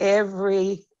in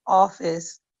every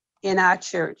office in our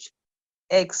church,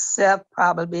 except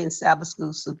probably being Sabbath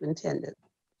school superintendent.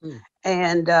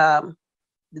 And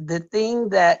the thing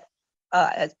that,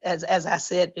 as I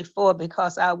said before,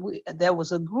 because there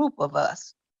was a group of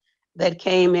us that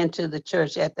came into the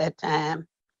church at that time.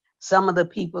 Some of the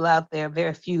people out there,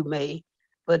 very few may,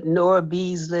 but Nora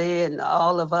Beasley and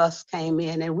all of us came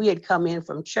in, and we had come in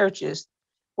from churches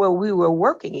where we were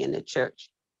working in the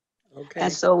church. Okay.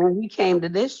 And so when we came to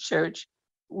this church,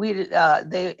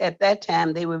 they at that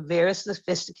time they were very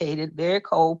sophisticated, very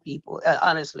cold people.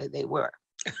 Honestly, they were.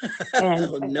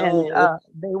 And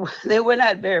they were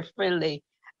not very friendly.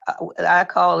 I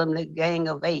call them the Gang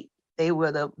of 8. They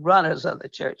were the runners of the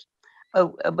church.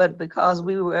 But because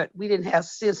we didn't have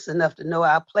sense enough to know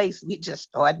our place, we just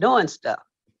started doing stuff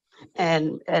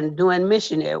and doing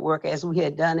missionary work as we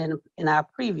had done in our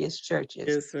previous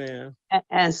churches. Yes, ma'am.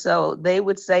 And so they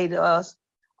would say to us,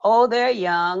 "Oh, they're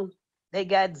young. They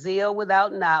got zeal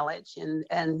without knowledge,"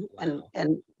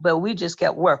 but we just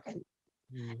kept working.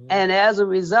 Mm-hmm. And as a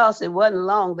result, it wasn't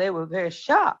long. They were very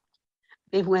shocked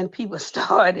when people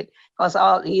started, because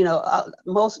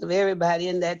most of everybody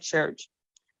in that church,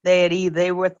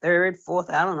 they were third, fourth,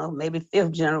 I don't know, maybe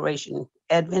fifth generation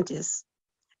Adventists.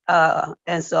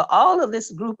 And so all of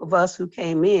this group of us who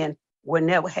came in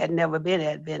had never been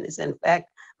Adventists. In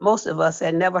fact, most of us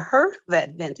had never heard of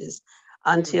Adventists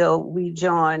until we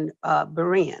joined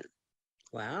Berean.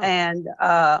 Wow. And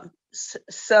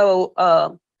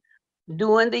so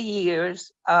during the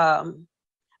years,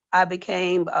 I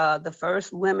became the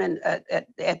first woman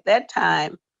at that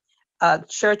time.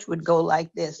 Church would go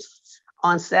like this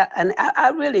on Saturday, and I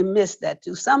really miss that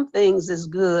too. Some things is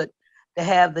good to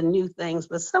have the new things,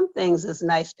 but some things is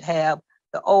nice to have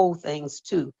the old things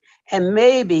too. And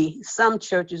maybe some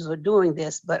churches are doing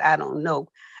this, but I don't know.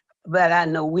 But I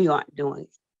know we aren't doing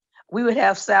it. We would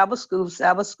have Sabbath school.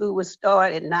 Sabbath school would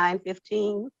start at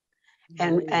 9:15,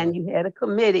 and you had a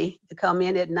committee to come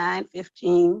in at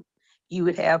 9:15. You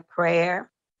would have prayer.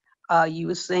 You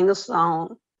would sing a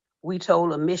song. We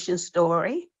told a mission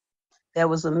story. There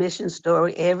was a mission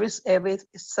story every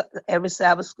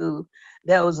Sabbath school.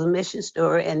 There was a mission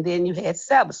story, and then you had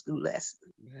Sabbath school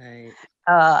lessons. Right.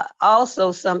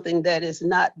 Also, something that is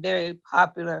not very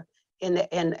popular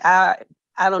in our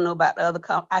I don't know about the other,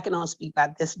 I can only speak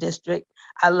about this district.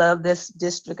 I love this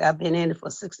district. I've been in it for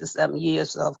 67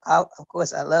 years. So of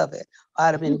course I love it.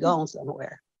 I'd have been gone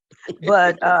somewhere.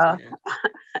 But, Yes, ma'am.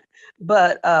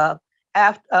 but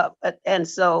and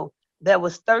so there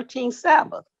was 13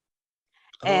 Sabbath.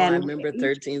 Oh, I And remember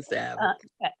 13 Sabbath.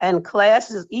 and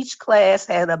classes, each class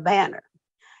had a banner.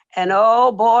 And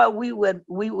oh boy, we would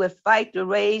fight the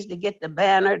rage to get the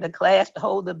banner, the class to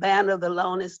hold the banner of the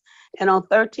longest. And on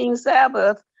 13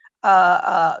 Sabbath,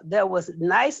 there was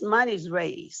nice monies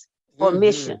raised for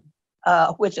mission,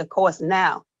 which of course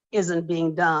now isn't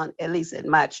being done, at least at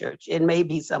my church. It may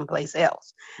be someplace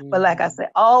else. But like I said,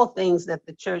 all things that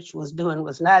the church was doing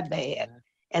was not bad.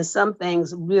 And some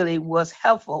things really was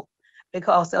helpful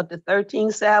because of the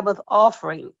 13th Sabbath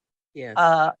offering. Yes.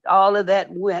 All of that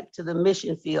went to the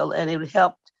mission field, and it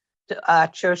helped our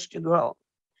church to grow.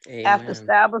 After Amen.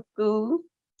 Sabbath school,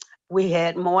 we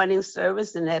had morning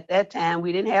service, and at that time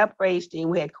we didn't have praise team,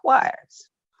 we had choirs.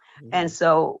 And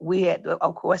so we had,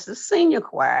 of course, the senior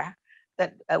choir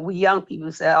that we young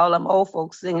people said, all them old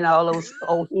folks singing all those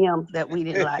old hymns that we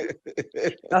didn't like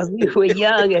because we were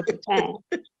young at the time.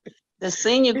 The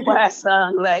senior choir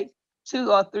sung like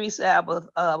 2 or 3 Sabbaths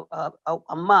a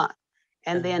month.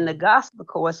 And then the gospel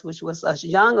course, which was us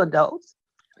young adults,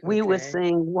 we would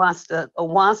sing once a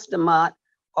month,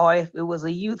 or if it was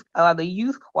a youth, or the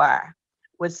youth choir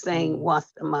would sing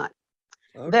once a month.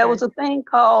 There was a thing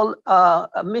called a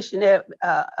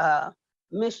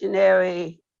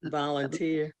missionary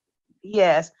Volunteer.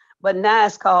 yes, but now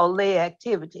it's called lay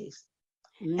activities.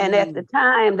 And at the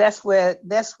time, that's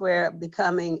where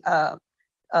becoming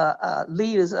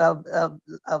leaders of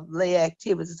lay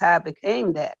activities, how I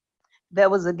became that. There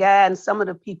was a guy, and some of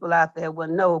the people out there will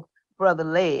know Brother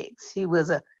Legs. He was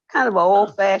a kind of an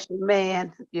old-fashioned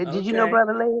man. Did you know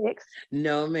Brother Legs?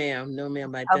 No, ma'am. No,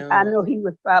 ma'am, I I don't. know he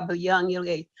was probably young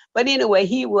age. But anyway,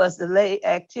 he was the lay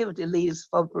activity leaders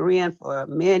for Berean for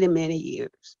many, many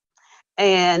years.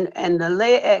 And the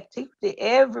lay activity,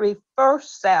 every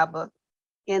first Sabbath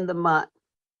in the month,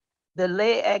 the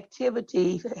lay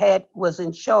activity was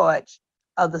in charge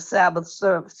of the Sabbath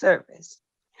service.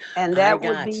 And I that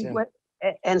would be gotcha. what,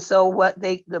 and so what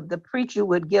the preacher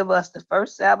would give us the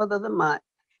first Sabbath of the month.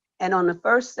 And on the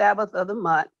first Sabbath of the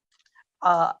month,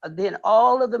 then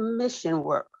all of the mission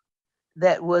work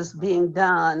that was being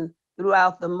done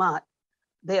throughout the month,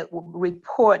 that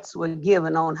reports were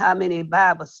given on how many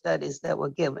Bible studies that were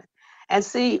given. And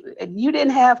see, you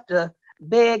didn't have to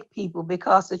beg people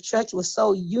because the church was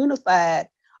so unified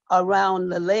around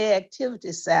the lay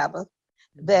activity Sabbath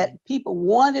that people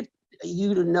wanted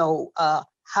you to know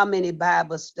how many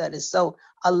Bible studies. So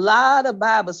a lot of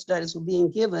Bible studies were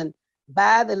being given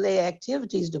by the lay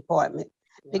activities department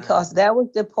because that was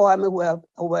the department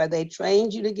where they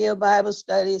trained you to give Bible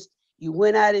studies. You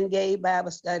went out and gave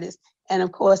Bible studies. And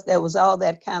of course, there was all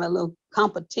that kind of little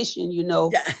competition, you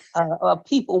know, of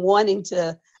people wanting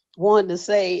to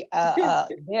say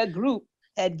their group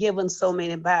had given so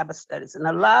many Bible studies. And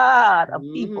a lot of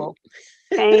people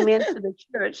came into the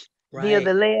church via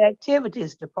the lay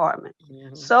activities department.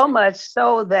 So much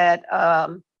so that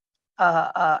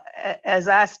as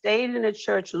I stayed in the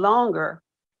church longer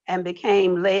and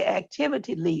became lay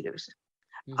activity leaders,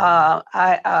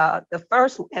 the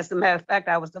first, as a matter of fact,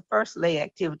 I was the first lay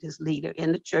activities leader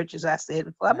in the church, as I said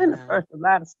before. I've been the first a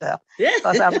lot of stuff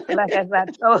because as I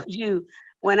told you,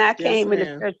 when I came in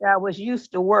the church, I was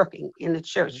used to working in the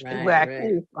church where I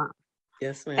came from.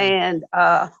 Yes, ma'am. And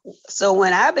so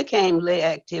when I became lay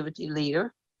activity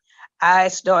leader, I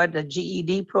started a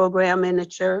GED program in the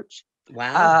church.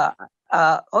 Wow.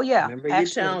 Oh yeah. Remember you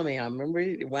telling me? I remember.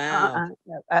 Wow.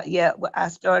 Yeah, I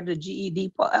started a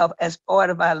GED as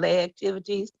part of our lay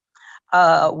activities.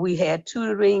 We had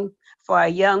tutoring for our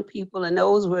young people, and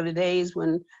those were the days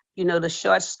when, you know, the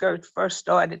short skirts first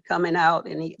started coming out.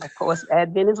 And of course,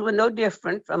 Adventists were no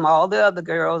different from all the other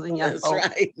girls and young That's folks.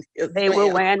 right. Yes, They were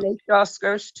ma'am. wearing their short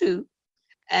skirts too.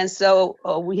 And so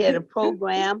we had a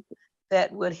program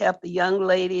that would help the young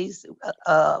ladies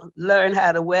learn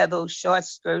how to wear those short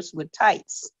skirts with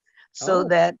tights, so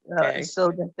that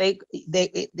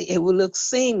it would look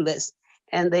seamless,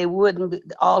 and they wouldn't,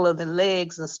 all of the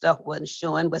legs and stuff wasn't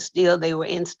showing, but still they were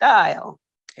in style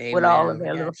with all of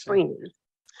their little friends.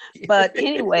 But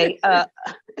anyway,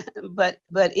 but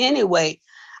anyway,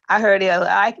 I heard Elder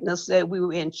Eichner say we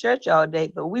were in church all day,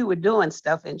 but we were doing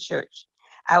stuff in church.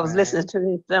 I was listening to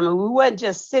this sermon. We weren't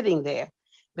just sitting there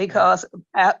because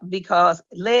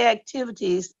lay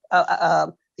activities,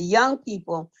 the young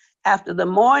people, after the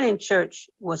morning church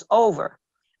was over,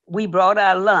 we brought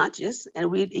our lunches and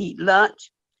we'd eat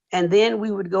lunch. And then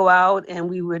we would go out and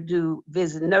we would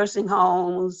visit nursing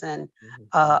homes and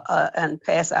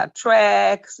pass out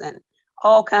tracts and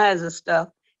all kinds of stuff.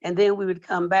 And then we would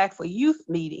come back for youth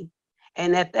meeting.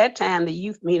 And at that time, the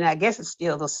youth meeting, I guess it's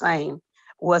still the same,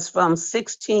 was from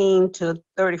 16 to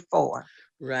 34.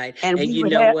 Right. And And we you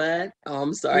would know have, what? Oh,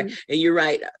 I'm sorry. And you're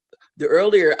right. The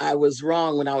earlier I was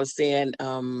wrong when I was saying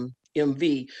MV.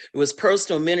 It was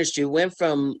personal ministry. Went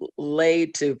from lay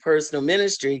to personal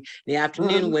ministry. In the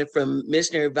afternoon went from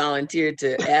missionary volunteer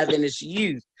to Adventist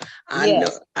youth. I know.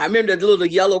 yes. I remember the little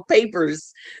yellow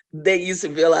papers they used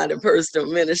to fill out in personal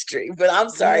ministry. But I'm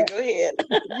sorry. Go ahead.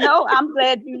 No, I'm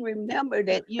glad you remembered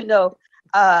it, and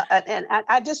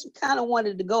I just kind of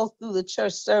wanted to go through the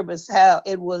church service, how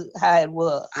it was.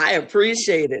 I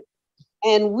appreciate it.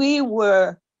 And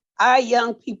our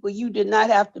young people, you did not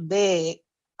have to beg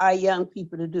our young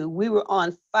people to do. We were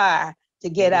on fire to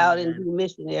get out and do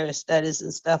missionary studies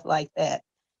and stuff like that.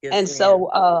 Yes, And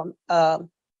ma'am. so,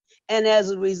 and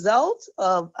as a result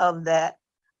of that,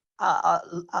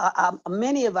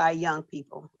 many of our young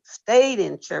people stayed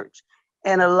in church,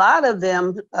 and a lot of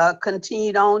them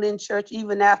continued on in church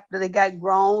even after they got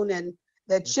grown and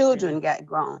their children got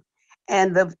grown.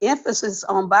 And the emphasis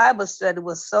on Bible study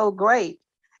was so great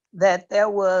that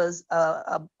that was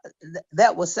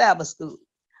Sabbath school.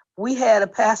 We had a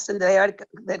pastor there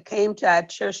that came to our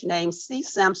church named C.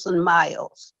 Sampson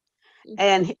Miles.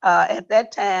 And at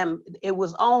that time, it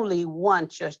was only one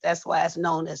church. That's why it's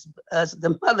known as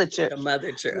the Mother Church. The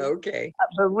Mother Church. Okay.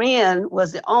 Berean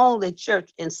was the only church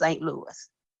in St. Louis.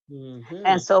 Mm-hmm.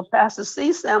 And so Pastor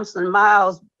C. Sampson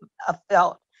Miles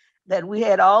felt that we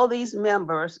had all these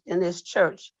members in this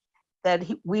church, that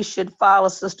we should follow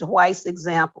Sister White's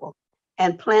example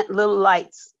and plant little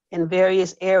lights in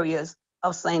various areas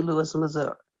of St. Louis,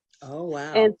 Missouri. Oh,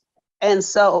 wow. And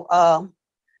so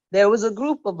there was a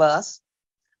group of us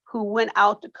who went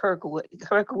out to Kirkwood.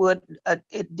 Kirkwood,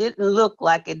 it didn't look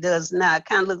like it does now. It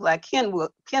kind of looked like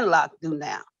Kinlock do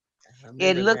now.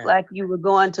 It looked like you were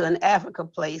going to an Africa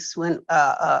place when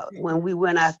we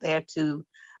went out there to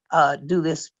do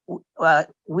this.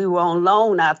 We were on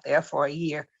loan out there for a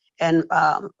year. And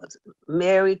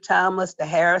Mary Thomas, the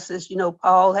Harrises,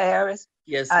 Paul Harris.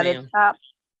 Yes, out ma'am. at top,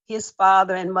 his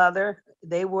father and mother,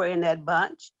 they were in that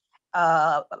bunch.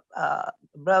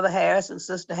 Brother Harris and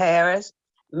Sister Harris,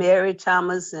 Mary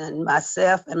Thomas and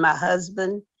myself and my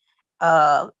husband.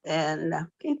 And I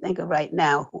can't think of right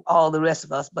now all the rest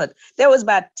of us, but there was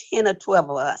about 10 or 12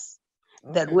 of us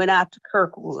that went out to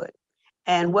Kirkwood.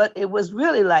 And what it was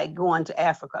really like going to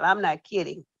Africa, I'm not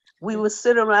kidding. We would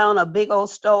sit around a big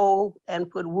old stove and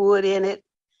put wood in it,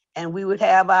 and we would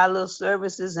have our little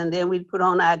services, and then we'd put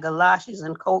on our galoshes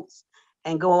and coats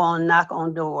and go on knock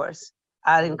on doors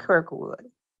out in Kirkwood.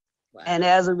 Wow. And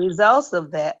as a result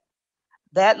of that,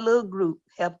 that little group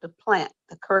helped to plant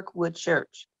the Kirkwood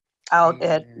Church out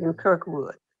in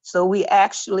Kirkwood. So we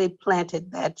actually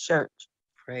planted that church.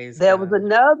 Praise there God. was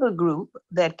another group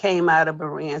that came out of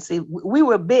Berean. See, we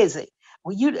were busy.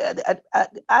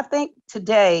 I think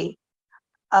today,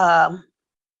 I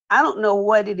don't know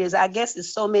what it is. I guess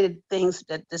there's so many things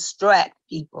that distract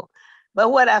people.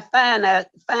 But what I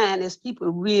find is people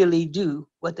really do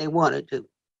what they want to do.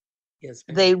 Yes,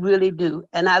 ma'am. They really do.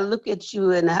 And I look at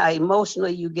you and how emotional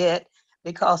you get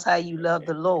because how you love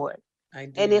the Lord. I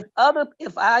do. And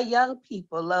if our young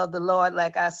people love the Lord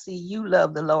like I see you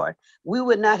love the Lord, we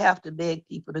would not have to beg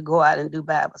people to go out and do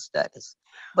Bible studies.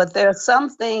 But there are some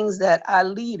things that our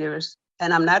leaders,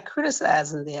 and I'm not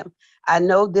criticizing them, I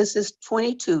know this is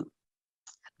 22,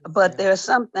 but there are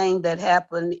some things that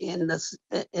happened in the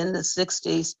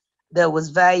 60s that was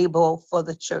valuable for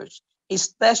the church,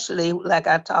 especially like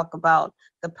I talk about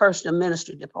the personal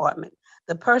ministry department.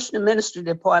 The personal ministry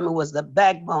department was the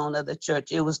backbone of the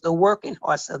church. It was the working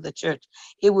horse of the church.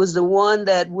 It was the one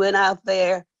that went out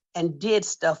there and did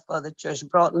stuff for the church,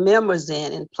 brought members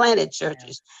in and planted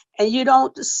churches. And you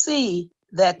don't see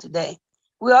that today.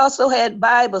 We also had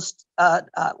Bible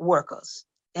workers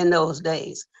in those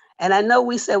days. And I know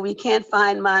we said we can't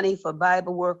find money for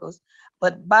Bible workers,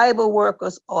 but Bible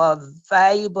workers are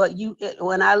valuable.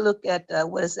 When I look at,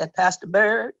 Pastor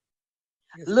Bird?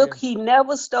 Yes, look, he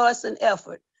never starts an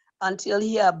effort until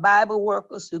he has Bible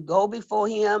workers who go before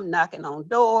him, knocking on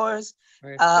doors,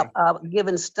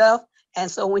 giving stuff. And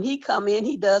so when he come in,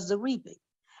 he does the reaping.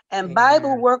 And Amen.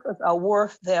 Bible workers are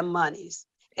worth their monies.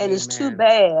 And Amen. It's too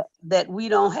bad that we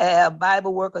don't have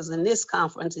Bible workers in this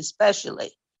conference,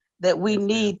 especially, that we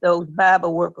need those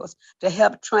Bible workers to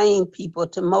help train people,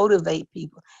 to motivate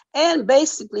people, and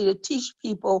basically to teach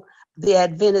people the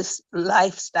Adventist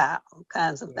lifestyle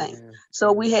kinds of things.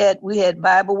 So we had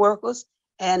Bible workers,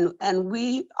 and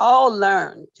we all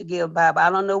learned to give Bible. I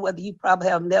don't know whether you probably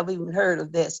have never even heard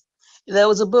of this. There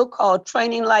was a book called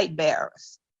Training Light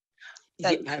Bearers.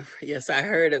 Yes, I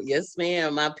heard of. Yes,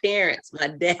 ma'am. My parents, my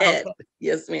dad. Okay.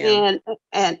 Yes, ma'am.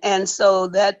 And so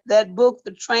that book,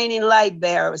 the Training Light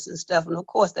Bearers and stuff, and of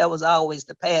course that was always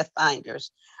the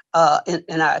Pathfinders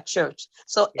in our church.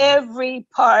 So Yeah. every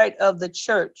part of the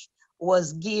church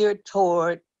was geared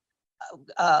toward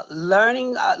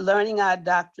learning our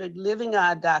doctrine, living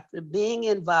our doctrine, being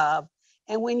involved.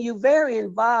 And when you're very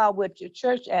involved with your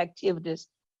church activities,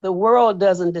 the world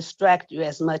doesn't distract you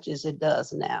as much as it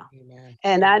does now. Amen.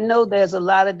 And I know there's a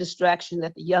lot of distraction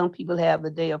that the young people have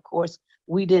today. Of course,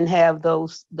 we didn't have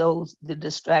the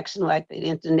distraction like the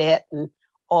internet and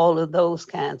all of those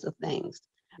kinds of things.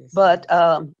 Yes, But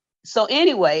so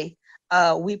anyway,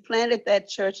 we planted that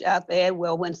church out there.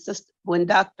 Well, when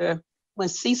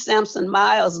C. Sampson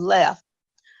Miles left,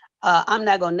 I'm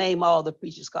not going to name all the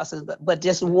preachers, but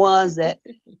just ones that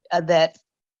that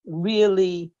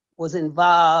really was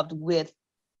involved with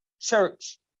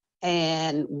church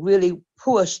and really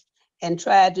pushed and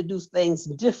tried to do things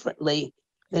differently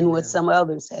than what some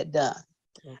others had done.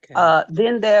 Okay.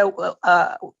 Then there,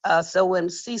 so when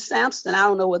C. Sampson, I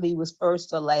don't know whether he was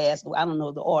first or last. I don't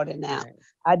know the order now. Right.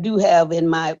 I do have in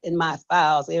my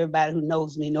files. Everybody who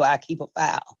knows me know I keep a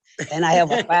file, and I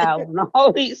have a file on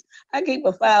all these. I keep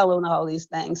a file on all these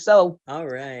things. So, All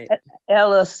right.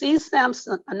 Ella C.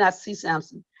 Sampson, not C.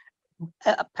 Sampson,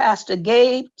 Pastor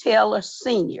Gabe Taylor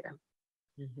Sr.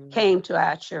 Mhm. came to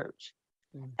our church,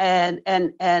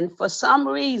 Mm. and for some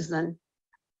reason,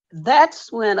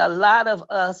 that's when a lot of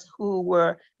us who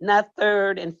were not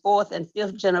third and fourth and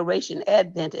fifth generation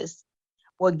Adventists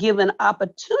were given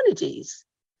opportunities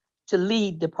to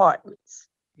lead departments.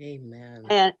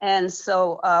 Amen. And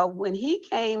so when he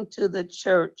came to the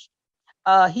church,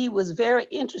 he was very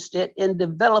interested in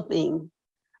developing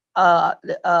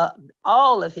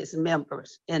all of his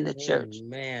members in the church.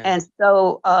 Amen. And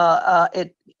so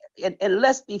and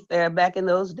let's be fair, back in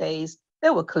those days,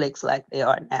 there were cliques like they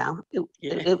are now.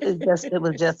 It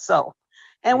was just so.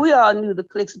 And we all knew the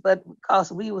cliques, but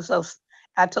because we were so,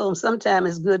 I told them sometimes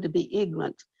it's good to be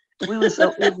ignorant. We were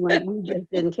so ignorant, we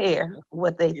just didn't care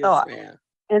what they Yes, thought. ma'am.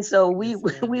 And so we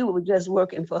Yes, ma'am. we were just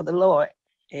working for the Lord.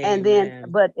 And then,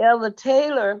 Amen. but Elder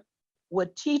Taylor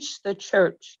would teach the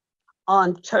church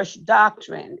on church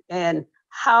doctrine and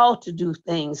how to do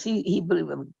things. He was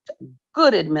a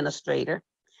good administrator.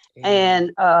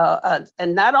 Amen.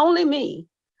 And not only me,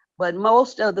 but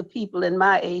most of the people in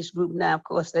my age group now, of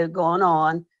course, they're going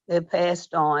on, they're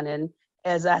passed on. And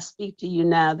as I speak to you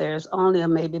now, there's only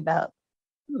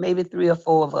maybe 3 or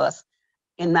 4 of us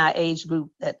in my age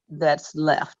group that's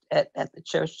left at the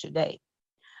church today.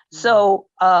 So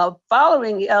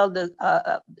following Elder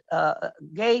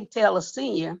Gabe Taylor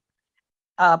Sr.,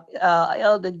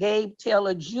 Elder Gabe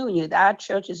Taylor Jr., our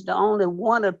church is the only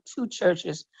one of 2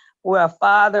 churches where a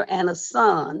father and a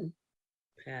son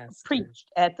Pastor.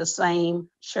 preached at the same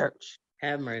church.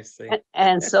 Have mercy.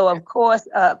 And so, of course,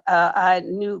 I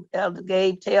knew Elder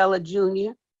Gabe Taylor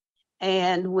Jr.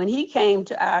 And when he came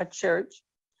to our church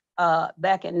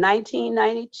back in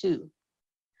 1992,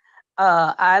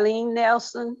 Eileen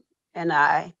Nelson and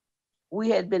we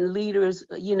had been leaders,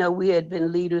 we had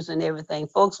been leaders and everything.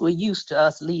 Folks were used to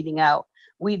us leading out.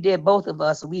 Both of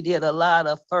us, we did a lot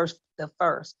of the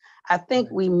first. I think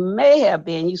we may have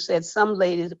been, you said some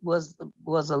lady was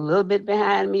a little bit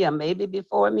behind me or maybe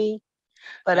before me,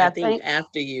 but I think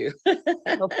after you.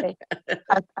 okay.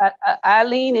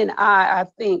 Eileen and I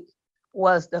think,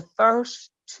 was the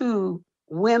first 2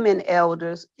 women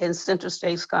elders in Central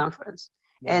States Conference.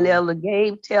 Wow. And Elder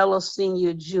Gabe Taylor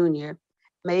Sr. Jr.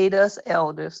 made us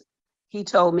elders. He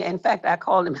told me, in fact, I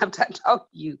called him after I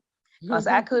talked to you, because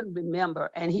I couldn't remember.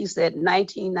 And he said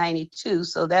 1992.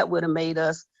 So that would have made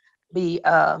us be,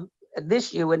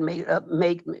 this year would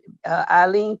make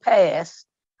Eileen pass,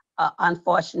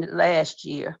 unfortunate last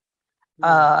year.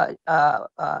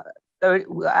 30,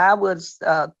 I was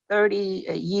 30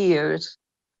 years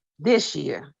this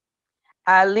year.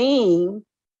 Eileen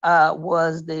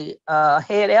was the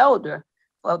head elder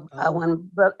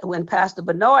when Pastor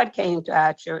Bernard came to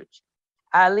our church.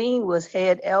 Eileen was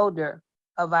head elder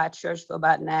of our church for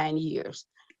about 9 years.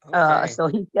 So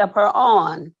he kept her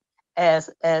on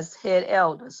as head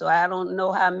elder. So I don't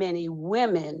know how many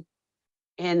women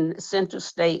in Central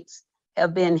States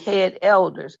have been head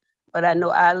elders, but I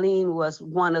know Eileen was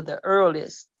one of the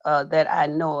earliest that I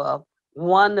know of.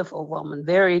 Wonderful woman,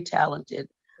 very talented.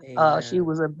 She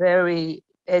was a very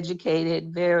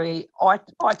educated, very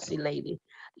artsy lady,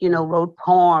 wrote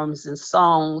poems and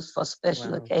songs for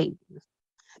special occasions.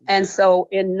 And so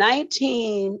in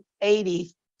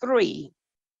 1983,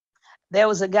 there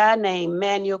was a guy named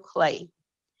Manuel Clay.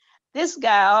 This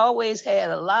guy always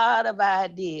had a lot of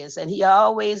ideas, and he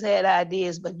always had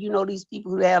ideas, but you know, these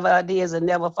people who have ideas and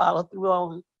never follow through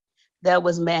on them. That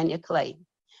was Manuel Clay.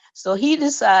 So he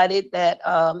decided that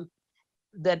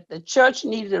that the church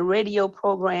needed a radio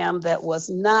program that was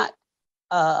not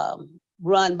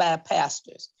run by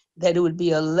pastors, that it would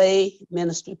be a lay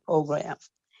ministry program.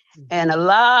 And a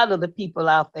lot of the people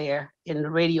out there in the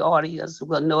radio audience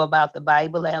will know about the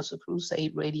Bible Answer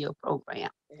Crusade radio program.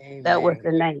 That was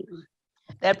the name.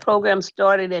 That program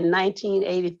started in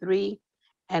 1983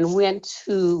 and went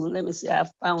to, let me see, I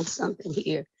found something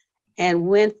here, and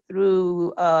went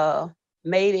through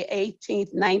May the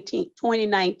 18th,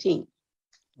 2019.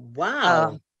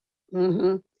 Wow.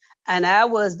 Mhm. And I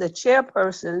was the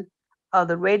chairperson of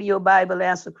the Radio Bible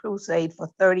Answer Crusade for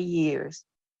 30 years.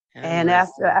 And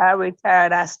after I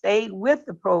retired, I stayed with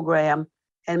the program,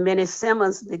 and Minnie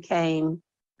Simmons became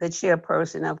the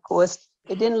chairperson. Of course,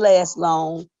 it didn't last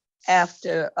long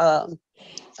after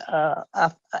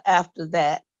after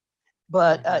that,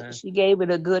 but she gave it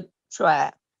a good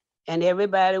try. And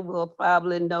everybody will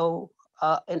probably know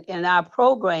in our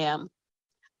program,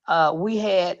 we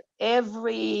had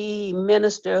every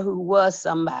minister who was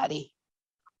somebody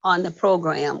on the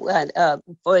program.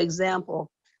 For example,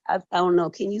 I don't know,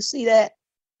 can you see that?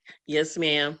 Yes,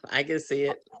 ma'am. I can see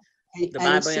it. The And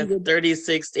Bible see Answer the,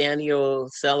 36th annual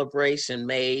celebration,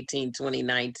 May 18,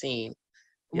 2019.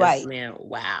 Yes, right. ma'am.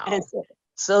 Wow. And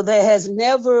so there has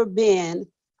never been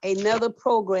another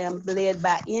program led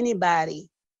by anybody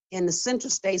in the Central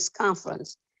States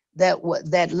Conference that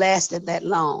lasted that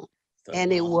long.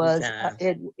 And it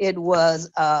was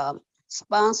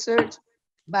sponsored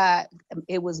by,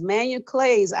 it was Manuel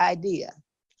Clay's idea.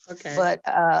 Okay. But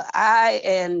I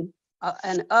and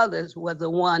others were the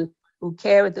one who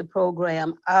carried the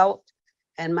program out.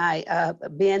 And my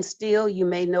Ben Steele, you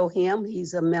may know him.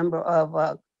 He's a member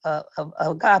of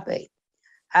Agape.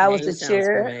 I was Name the sounds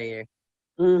chair. familiar.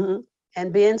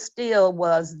 And Ben Steele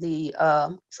was the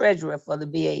treasurer for the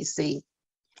BAC.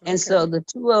 And so the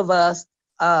two of us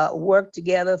worked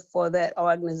together for that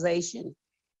organization.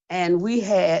 And we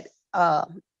had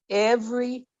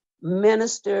every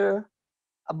minister,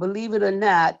 believe it or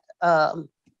not,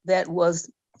 that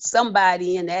was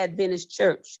somebody in the Adventist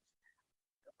church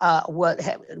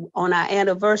on our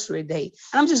anniversary day.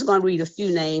 And I'm just going to read a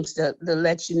few names to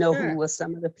let you know who were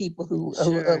some of the people who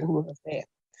were there.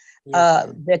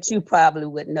 That you probably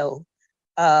would know.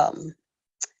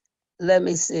 Let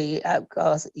me see,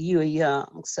 because you're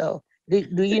young. So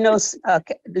do you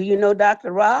know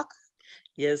Dr. Rock?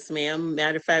 Yes, ma'am.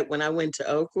 Matter of fact, when I went to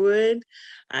Oakwood,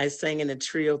 I sang in a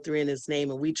trio, Three in His Name,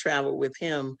 and we traveled with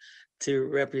him to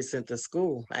represent the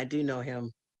school. I do know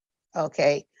him.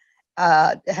 Okay.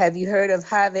 Have you heard of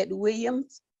Harvette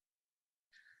Williams?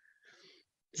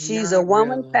 She's a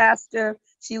woman pastor.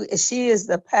 She is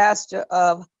the pastor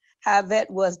of Harvette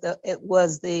was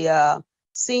the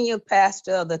senior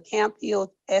pastor of the Camp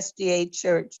Hill SDA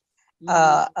Church,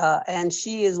 and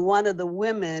she is one of the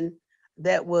women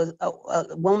that was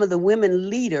one of the women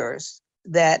leaders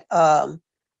that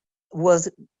was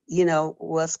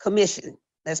commissioned.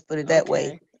 Let's put it that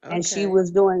way. And she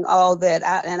was doing all that.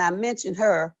 And I mentioned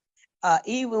her.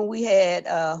 Even we had,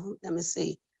 let me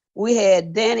see, we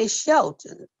had Danny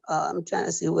Shelton. I'm trying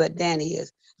to see where Danny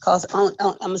is. Cause I'm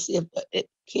gonna see if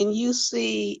can you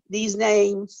see these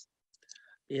names?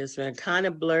 Yes, ma'am. Kind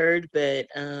of blurred, but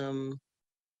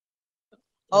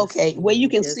okay, well you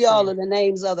can see all of the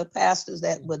names of the pastors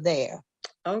that were there.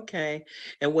 Okay.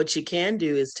 And what you can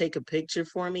do is take a picture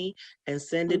for me and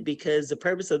send it, because the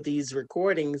purpose of these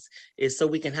recordings is so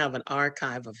we can have an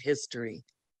archive of history.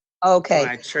 Okay. For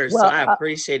our church. Well, so I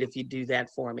appreciate if you do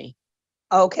that for me.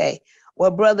 Okay.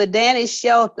 Well, Brother Danny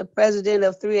Schultz, the president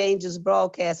of Three Angels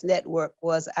Broadcast Network,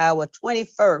 was our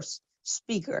 21st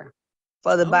speaker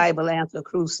for the Bible Answer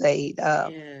Crusade. Let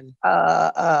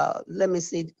me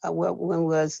see, when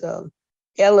was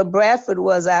Ella Bradford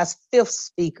was our 5th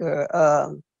speaker.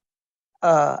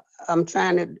 I'm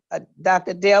trying to,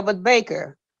 Dr. Delbert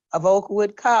Baker of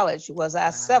Oakwood College was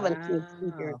our 17th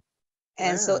speaker.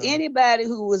 And so anybody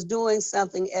who was doing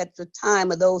something at the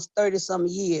time of those 30-some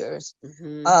years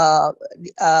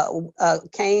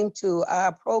came to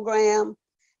our program,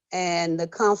 and the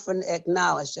conference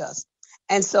acknowledged us.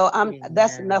 And so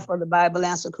that's enough of the Bible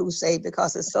Answer Crusade,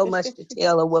 because there's so much to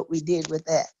tell of what we did with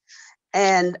that.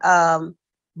 And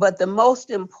but the most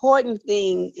important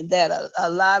thing that a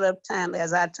lot of time,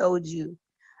 as I told you,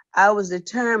 I was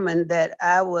determined that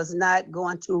I was not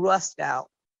going to rust out.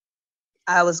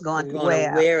 I was going We're to going to wear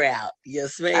out. wear out.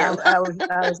 Yes, ma'am. I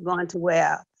was going to wear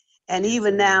out. And Yes,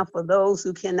 even ma'am. now, for those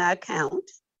who cannot count,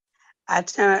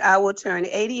 I will turn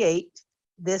 88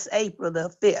 this April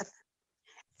the 5th.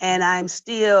 And I'm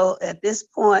still, at this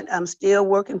point, I'm still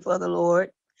working for the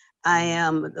Lord. I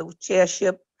am the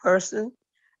chairship person.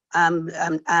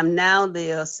 I'm now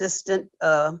the assistant,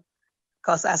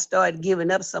 because I started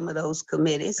giving up some of those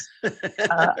committees,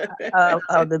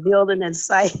 of the building and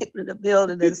site, the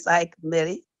building and site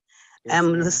committee. Yes,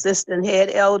 I'm the ma'am. assistant head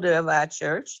elder of our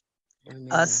church,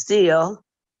 Amen. still,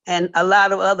 and a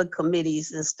lot of other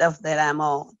committees and stuff that I'm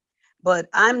on. But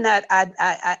I'm not,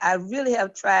 I really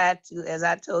have tried to, as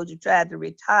I told you, tried to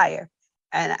retire.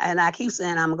 And I keep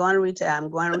saying, I'm going to retire, I'm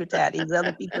going to retire. These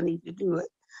other people need to do it.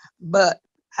 But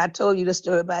I told you the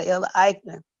story about Elder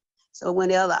Eichner. So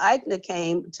when Elder Eichner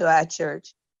came to our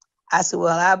church, I said,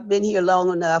 well, I've been here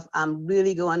long enough. I'm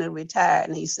really going to retire.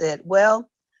 And he said, well,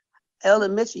 Elder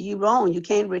Mitchell, you wrong. You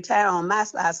can't retire on my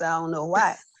side. I said, I don't know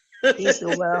why. He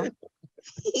said, well,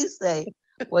 he said,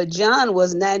 well, John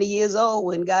was 90 years old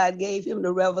when God gave him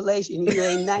the revelation. You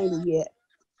ain't 90 yet.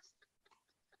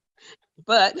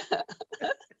 But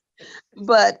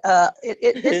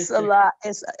it's a lot.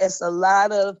 It's a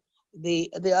lot of the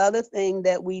other thing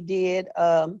that we did.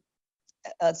 I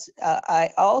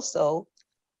also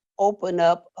opened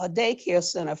up a daycare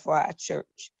center for our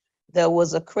church that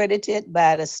was accredited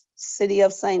by the city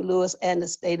of St. Louis and the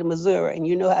state of Missouri. And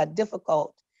you know how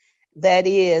difficult that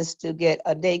is to get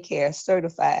a daycare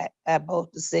certified by both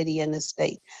the city and the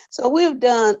state. So we've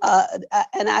done,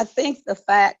 and I think the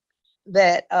fact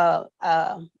that I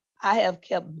have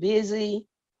kept busy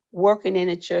working in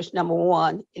the church, number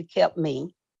one, it kept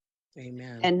me.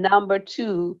 Amen. And number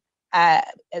two,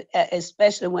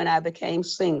 especially when I became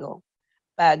single,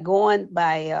 by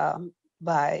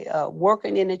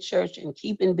working in the church and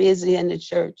keeping busy in the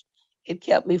church, it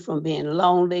kept me from being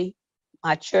lonely.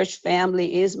 My church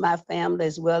family is my family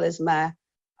as well as my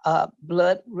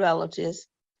blood relatives.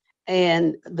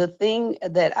 And the thing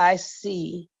that I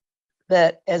see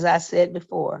that, as I said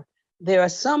before, there are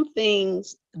some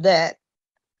things that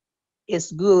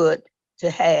it's good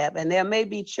to have, and there may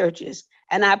be churches,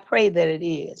 and I pray that it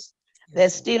is,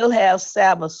 that still have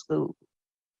Sabbath school,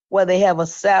 where they have a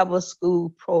Sabbath school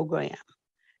program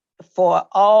for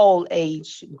all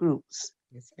age groups.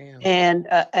 Yes, ma'am.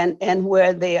 And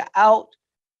where they are out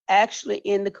actually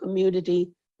in the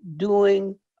community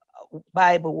doing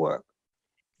Bible work.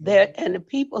 There, and the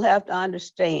people have to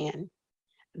understand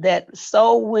that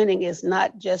soul winning is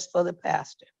not just for the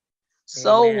pastor.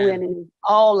 Soul Amen. winning,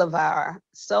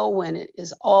 soul winning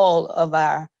is all of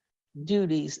our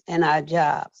duties and our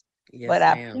jobs. Yes, But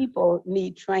our ma'am. people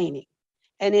need training.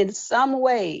 And in some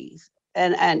ways,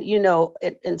 and you know,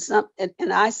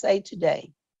 and I say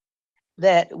today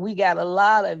that we got a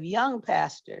lot of young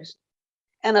pastors,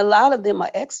 and a lot of them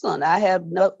are excellent. I have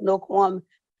no qualm,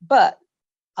 but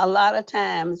a lot of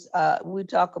times we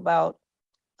talk about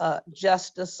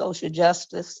justice, social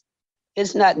justice.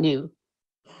 It's not new.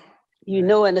 You Right.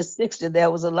 know, in the 60s, there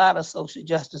was a lot of social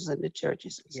justice in the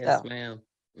churches and Yes, stuff. ma'am.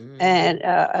 And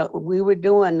we were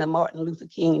doing the Martin Luther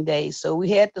King days. So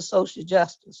we had the social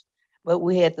justice, but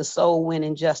we had the soul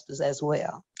winning justice as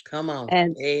well. Come on.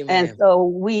 And Amen. so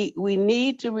we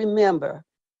need to remember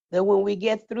that when we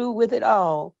get through with it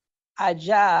all, our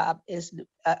job is,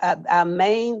 our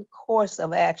main course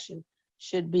of action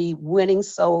should be winning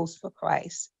souls for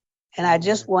Christ. And I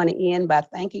just want to end by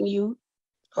thanking you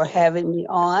for having me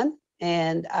on.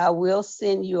 And I will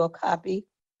send you a copy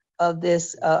of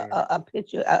this, a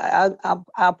picture.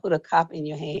 I'll put a copy in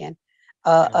your hand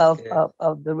Sounds good.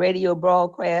 of the radio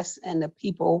broadcast and the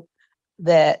people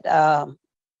that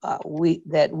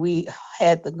we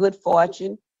had the good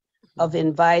fortune of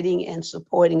inviting and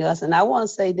supporting us. And I want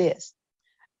to say this: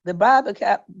 the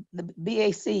the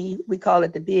BAC, we call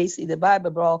it the BAC, the Bible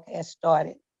broadcast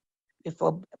started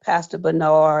before Pastor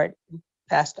Bernard,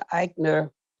 Pastor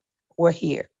Eichner were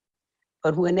here.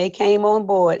 But when they came on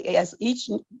board, as each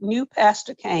new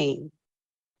pastor came,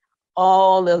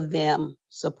 all of them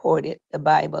supported the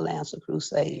Bible Answer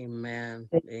Crusade. Amen.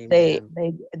 They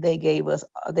Amen. they gave us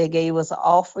an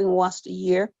offering once a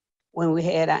year when we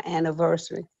had our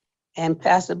anniversary. And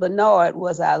Pastor Bernard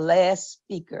was our last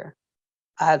speaker,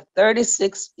 our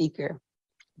 36th speaker.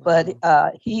 But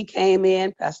he came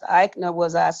in. Pastor Eichner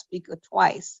was our speaker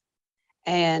twice.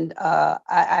 And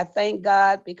I thank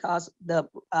God because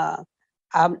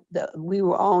we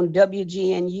were on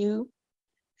WGNU,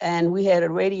 and we had a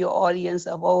radio audience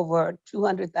of over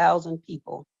 200,000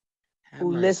 people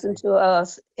who listened to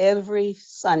us every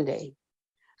Sunday.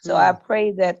 So I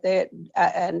pray that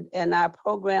and our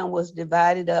program was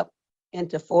divided up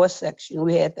into 4 sections.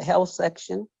 We had the health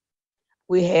section,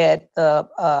 we had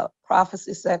the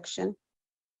prophecy section,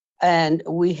 and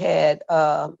we had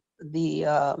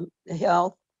the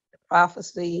health,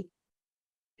 prophecy,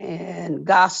 and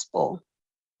gospel,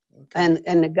 Okay.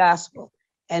 and the gospel.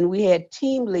 And we had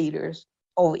team leaders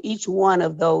over each one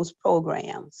of those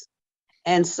programs.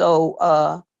 And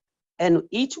so, and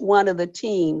each one of the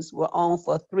teams were on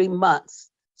for 3 months.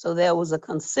 So there was a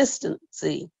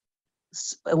consistency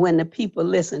when the people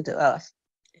listened to us.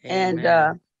 And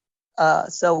Amen.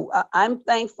 so I'm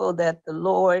thankful that the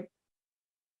Lord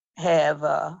have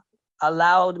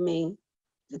allowed me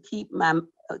to keep my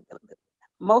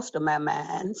most of my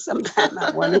mind. Sometimes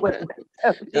I wonder what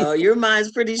No, your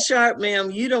mind's pretty sharp, ma'am.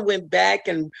 You done went back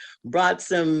and brought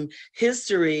some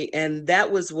history, and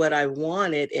that was what I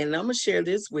wanted. And I'm gonna share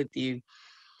this with you.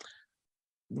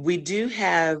 We do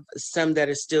have some that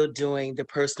are still doing the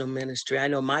personal ministry. I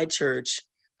know my church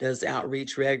does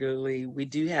outreach regularly. We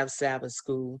do have Sabbath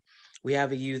school. We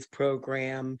have a youth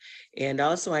program. And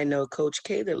also I know Coach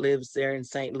K that lives there in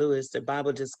St. Louis, the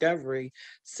Bible Discovery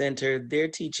Center, they're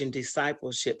teaching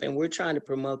discipleship. And we're trying to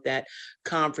promote that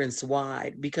conference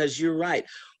wide because you're right.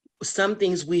 Some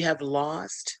things we have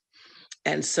lost.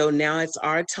 And so now it's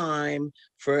our time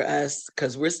for us,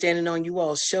 because we're standing on you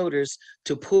all's shoulders,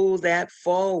 to pull that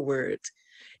forward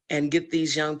and get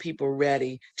these young people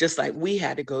ready, just like we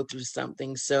had to go through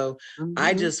something. So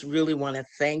I Mhm. just really want to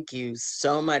thank you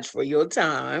so much for your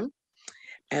time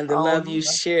and the Oh, love you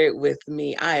shared with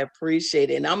me. I appreciate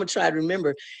it. And I'm going to try to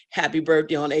remember happy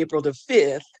birthday on April the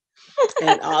 5th.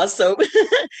 And also,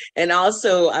 and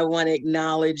also, I want to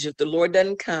acknowledge, if the Lord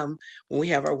doesn't come, when we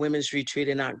have our women's retreat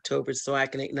in October, so I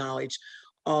can acknowledge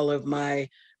all of my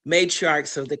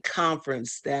matriarchs of the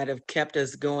conference that have kept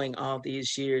us going all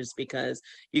these years, because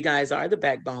you guys are the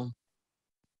backbone.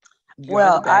 You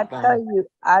are the well, backbone.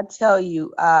 I tell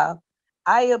you,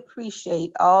 I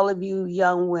appreciate all of you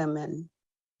young women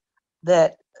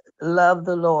that love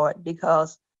the Lord,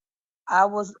 because I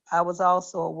was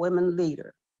also a women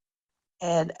leader.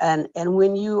 And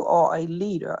when you are a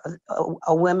leader,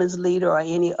 a women's leader or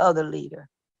any other leader,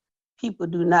 people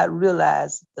do not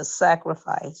realize the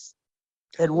sacrifice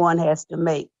that one has to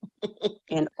make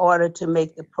in order to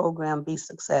make the program be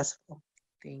successful.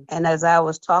 Thank And you. as I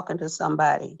was talking to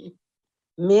somebody,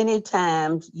 many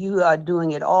times you are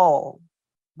doing it all,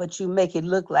 but you make it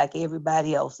look like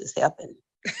everybody else is helping.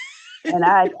 And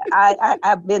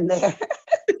I've been there,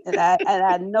 and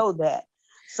I know that.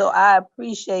 So I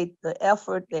appreciate the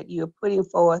effort that you're putting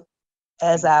forth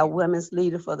as Thank our you. women's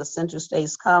leader for the Central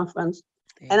States Conference.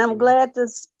 And Thank I'm you. glad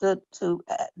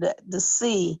to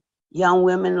see young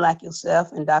women like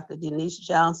yourself and Dr. Denise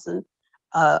Johnson,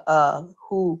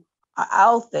 who are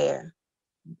out there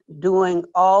doing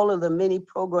all of the many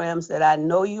programs that I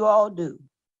know you all do.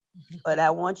 But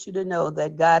I want you to know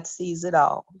that God sees it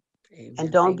all. And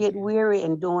Amen. don't Thank get you. weary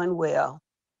in doing well.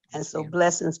 And Yes, so ma'am.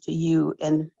 blessings to you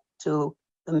and to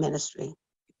the ministry.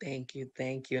 Thank you.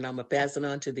 Thank you. And I'm going to pass it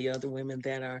on to the other women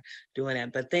that are doing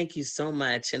that. But thank you so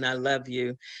much. And I love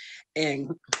you.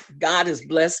 And God has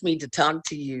blessed me to talk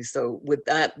to you. So with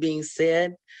that being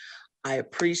said, I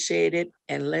appreciate it.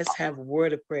 And let's have a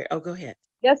word of prayer. Oh, go ahead.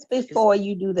 Just Is- before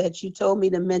you do that, you told me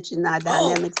to mention our Oh,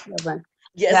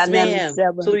 yes, Dynamic ma'am.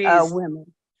 Seven Please.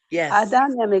 women. Our Yes.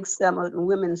 Dynamic Seven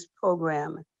women's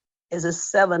program is a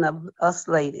 7 of us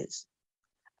ladies.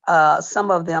 Some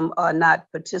of them are not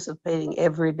participating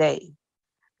every day,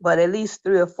 but at least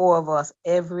 3 or 4 of us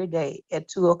every day at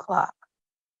 2:00.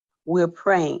 We're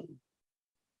praying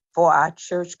for our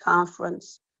church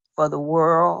conference, for the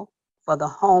world, for the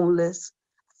homeless,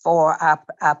 for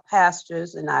our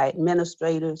pastors and our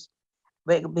administrators,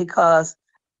 because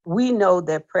we know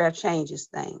that prayer changes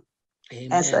things.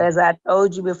 And so, Amen. as I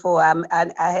told you before, I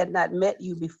had not met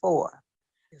you before,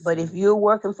 Yes, but if ma'am. you're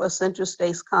working for Central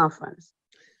States Conference,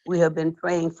 we have been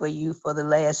praying for you for the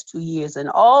last 2 years. And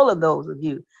all of those of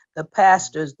you, the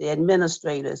pastors, the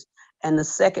administrators, and the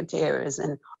secretaries,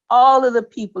 and all of the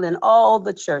people in all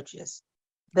the churches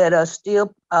that are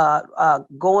still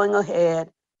going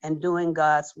ahead and doing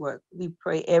God's work. We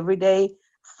pray every day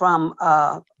from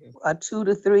 2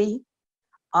 to 3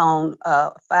 on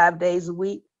 5 days a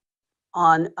week.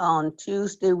 On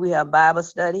Tuesday, we have Bible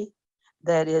study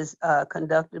that is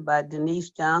conducted by Denise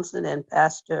Johnson and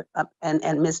Pastor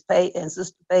and Miss Page and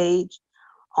Sister Page.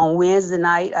 On Wednesday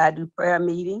night, I do prayer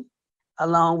meeting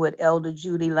along with Elder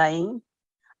Judy Lane.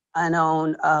 And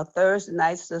on Thursday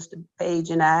night, Sister Page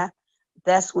and I,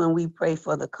 that's when we pray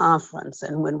for the conference.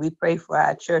 And when we pray for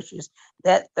our churches,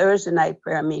 that Thursday night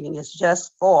prayer meeting is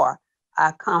just for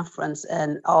our conference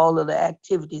and all of the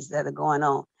activities that are going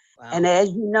on. And Wow. as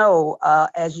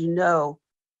you know,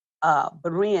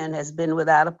 Berean has been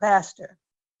without a pastor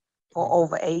for Mhm.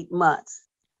 over 8 months.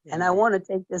 And I Amen. want to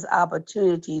take this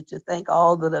opportunity to thank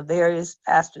all of the various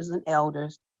pastors and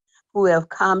elders who have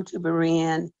come to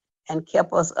Berean and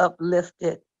kept us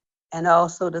uplifted, and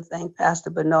also to thank Pastor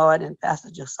Bernard and Pastor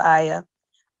Josiah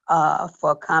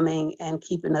for coming and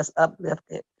keeping us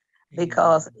uplifted.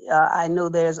 Because I know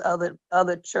there's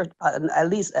other church, at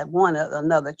least at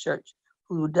another church,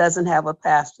 who doesn't have a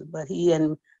pastor, but he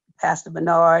and Pastor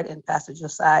Bernard and Pastor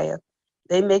Josiah,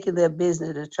 they make it their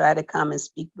business to try to come and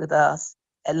speak with us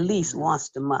at least Amen. once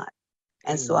a month.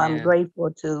 And so I'm Amen.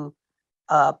 grateful to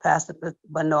Pastor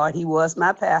Bernard. He was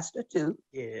my pastor too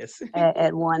Yes.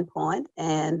 at one point,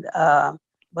 and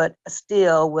but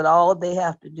still, with all they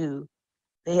have to do,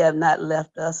 they have not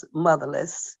left us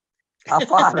motherless or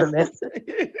fatherless.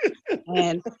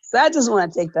 And so I just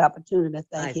want to take the opportunity to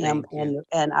thank I him thank you.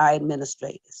 and our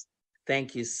administrators.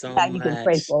 Thank you so Now you can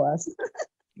pray much. for us.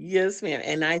 Yes, ma'am.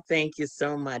 And I thank you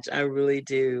so much. I really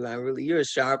do. You're a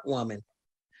sharp woman.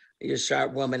 You're a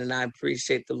sharp woman, and I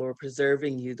appreciate the Lord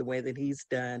preserving you the way that He's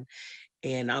done.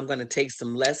 And I'm going to take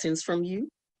some lessons from you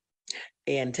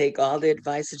and take all the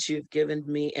advice that you've given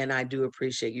me. And I do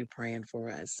appreciate you praying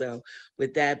for us. So,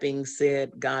 with that being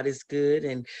said, God is good.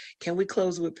 And can we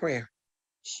close with prayer?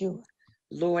 Sure.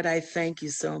 Lord, I thank you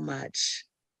so much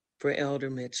for Elder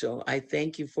Mitchell. I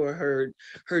thank you for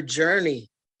her journey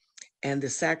and the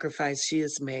sacrifice she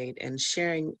has made and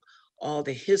sharing all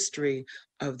the history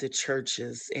of the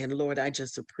churches. And Lord, I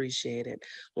just appreciate it.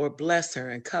 Lord, bless her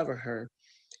and cover her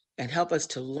and help us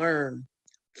to learn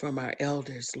from our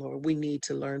elders, Lord. We need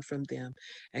to learn from them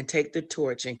and take the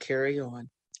torch and carry on.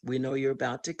 We know you're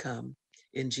about to come.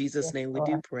 In Jesus' Yes, name we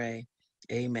do Lord. pray.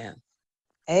 Amen.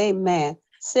 Amen.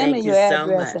 Send me Thank you your so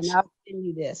address and much. I'll send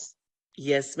you this.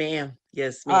 Yes, ma'am.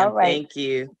 Yes, All ma'am. right. Thank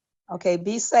you. Okay.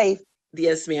 Be safe.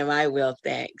 Yes, ma'am. I will.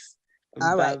 Thanks.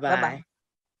 All Bye right. Bye bye.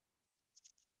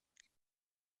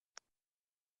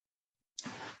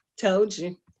 bye. Told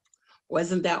you.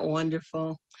 Wasn't that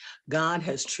wonderful? God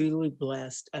has truly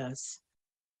blessed us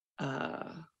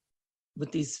uh,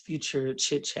 with these future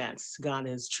chit chats. God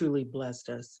has truly blessed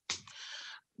us.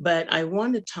 But I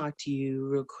want to talk to you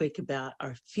real quick about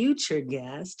our future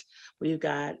guest. We've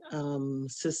got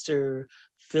Sister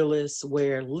Phyllis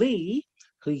Ware Lee,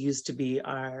 who used to be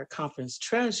our conference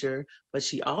treasurer, but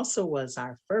she also was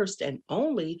our first and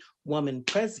only woman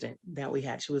president that we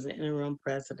had. She was an interim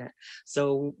president.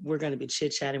 So we're going to be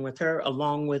chit-chatting with her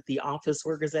along with the office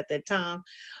workers at that time,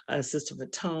 Sister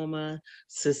Fatoma,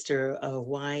 Sister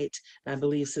White, and I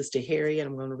believe Sister Harriet.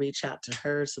 I'm going to reach out to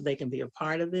her so they can be a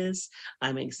part of this.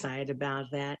 I'm excited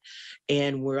about that.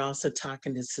 And we're also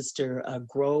talking to Sister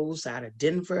Groves out of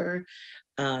Denver.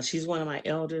 She's one of my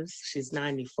elders. She's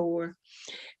 94.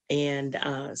 And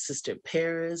Sister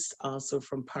Paris, also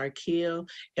from Park Hill,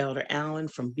 Elder Allen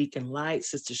from Beacon Light,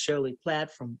 Sister Shirley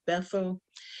Platt from Bethel.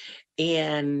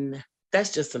 And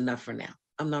that's just enough for now.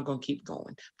 I'm not going to keep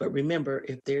going. But remember,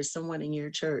 if there's someone in your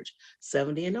church,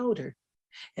 70 and older,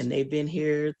 and they've been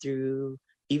here through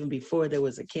even before there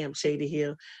was a Camp Shady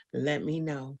Hill, let me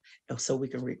know so we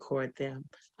can record them.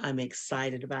 I'm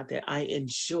excited about that. I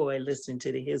enjoy listening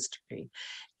to the history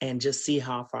and just see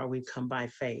how far we've come by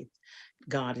faith.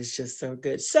 God is just so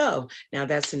good. So now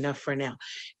that's enough for now.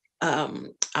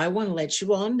 I want to let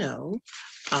you all know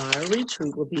our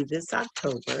retreat will be this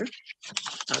October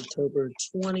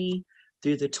 20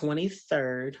 through the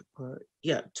 23rd, or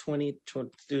yeah, 20 through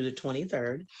the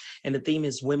 23rd. And the theme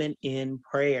is Women in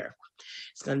Prayer.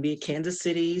 It's going to be at Kansas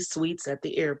City Suites at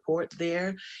the airport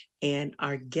there. And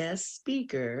our guest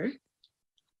speaker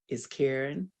is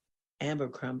Karen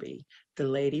Abercrombie, the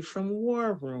lady from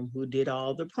War Room who did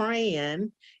all the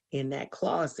praying in that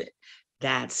closet.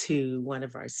 That's who one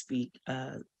of our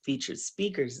featured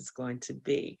speakers is going to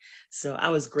be. So I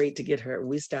was great to get her.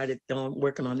 We started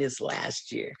working on this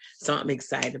last year. So I'm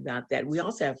excited about that. We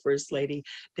also have First Lady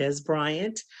Des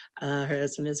Bryant. Her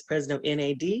husband is president of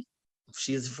NAD.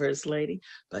 She's the first lady,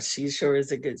 but she sure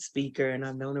is a good speaker, and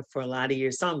I've known her for a lot of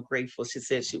years. So I'm grateful she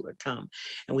said she would come.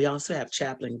 And we also have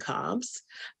Chaplain Cobbs.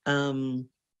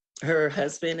 Her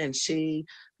husband and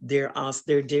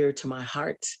they're dear to my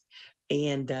heart.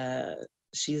 And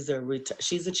she's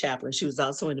a chaplain. She was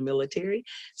also in the military.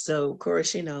 So of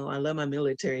course, I love my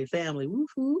military family.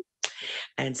 Woo-hoo.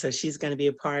 And so she's going to be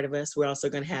a part of us. We're also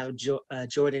going to have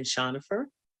Jordan Shonifer.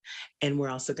 And we're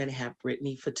also going to have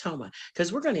Brittany Fatoma,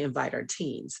 because we're going to invite our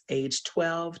teens age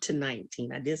 12 to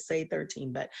 19. I did say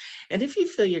 13, and if you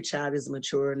feel your child is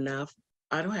mature enough,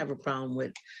 I don't have a problem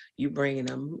with you bringing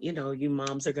them. You know, you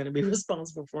moms are going to be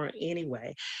responsible for it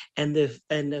anyway. And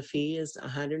the fee is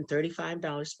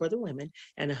 $135 for the women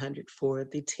and 100 for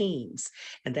the teens,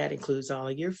 and that includes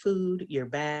all your food, your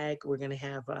bag. We're going to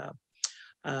have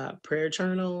prayer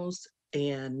journals,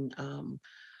 and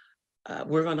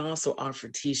we're going to also offer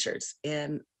T-shirts,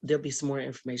 and there'll be some more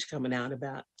information coming out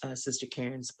about Sister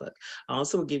Karen's book. I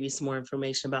also will give you some more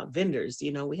information about vendors.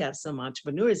 You know, we have some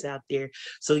entrepreneurs out there,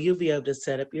 so you'll be able to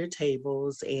set up your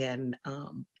tables and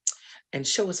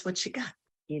show us what you got.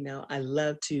 You know, I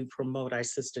love to promote our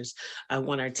sisters. I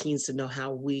want our teens to know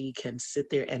how we can sit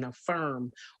there and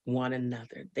affirm one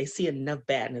another. They see enough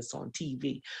badness on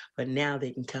TV, but now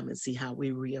they can come and see how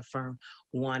we reaffirm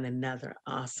one another.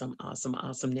 Awesome, awesome,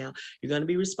 awesome. Now, you're going to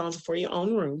be responsible for your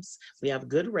own rooms. We have a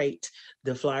good rate.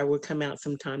 The flyer will come out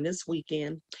sometime this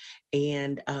weekend.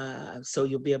 And so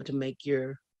you'll be able to make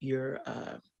your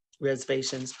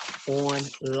reservations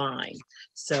online.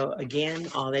 So again,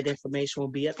 all that information will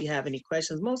be up. If you have any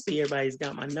questions, mostly everybody's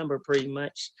got my number pretty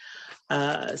much.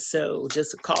 So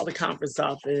just call the conference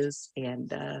office,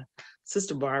 and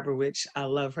Sister Barbara, which I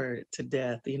love her to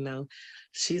death, you know,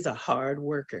 she's a hard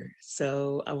worker.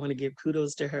 So I want to give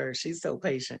kudos to her. She's so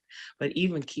patient, but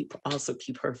even also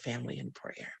keep her family in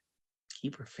prayer.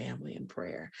 Keep her family in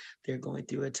prayer. They're going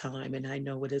through a time, and I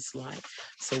know what it's like.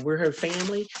 So we're her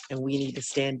family, and we need to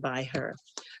stand by her.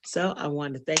 So I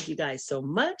want to thank you guys so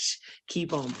much.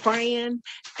 Keep on praying,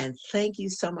 and thank you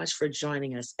so much for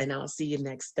joining us. And I'll see you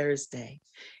next Thursday,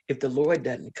 if the Lord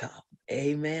doesn't come.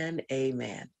 Amen.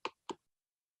 Amen.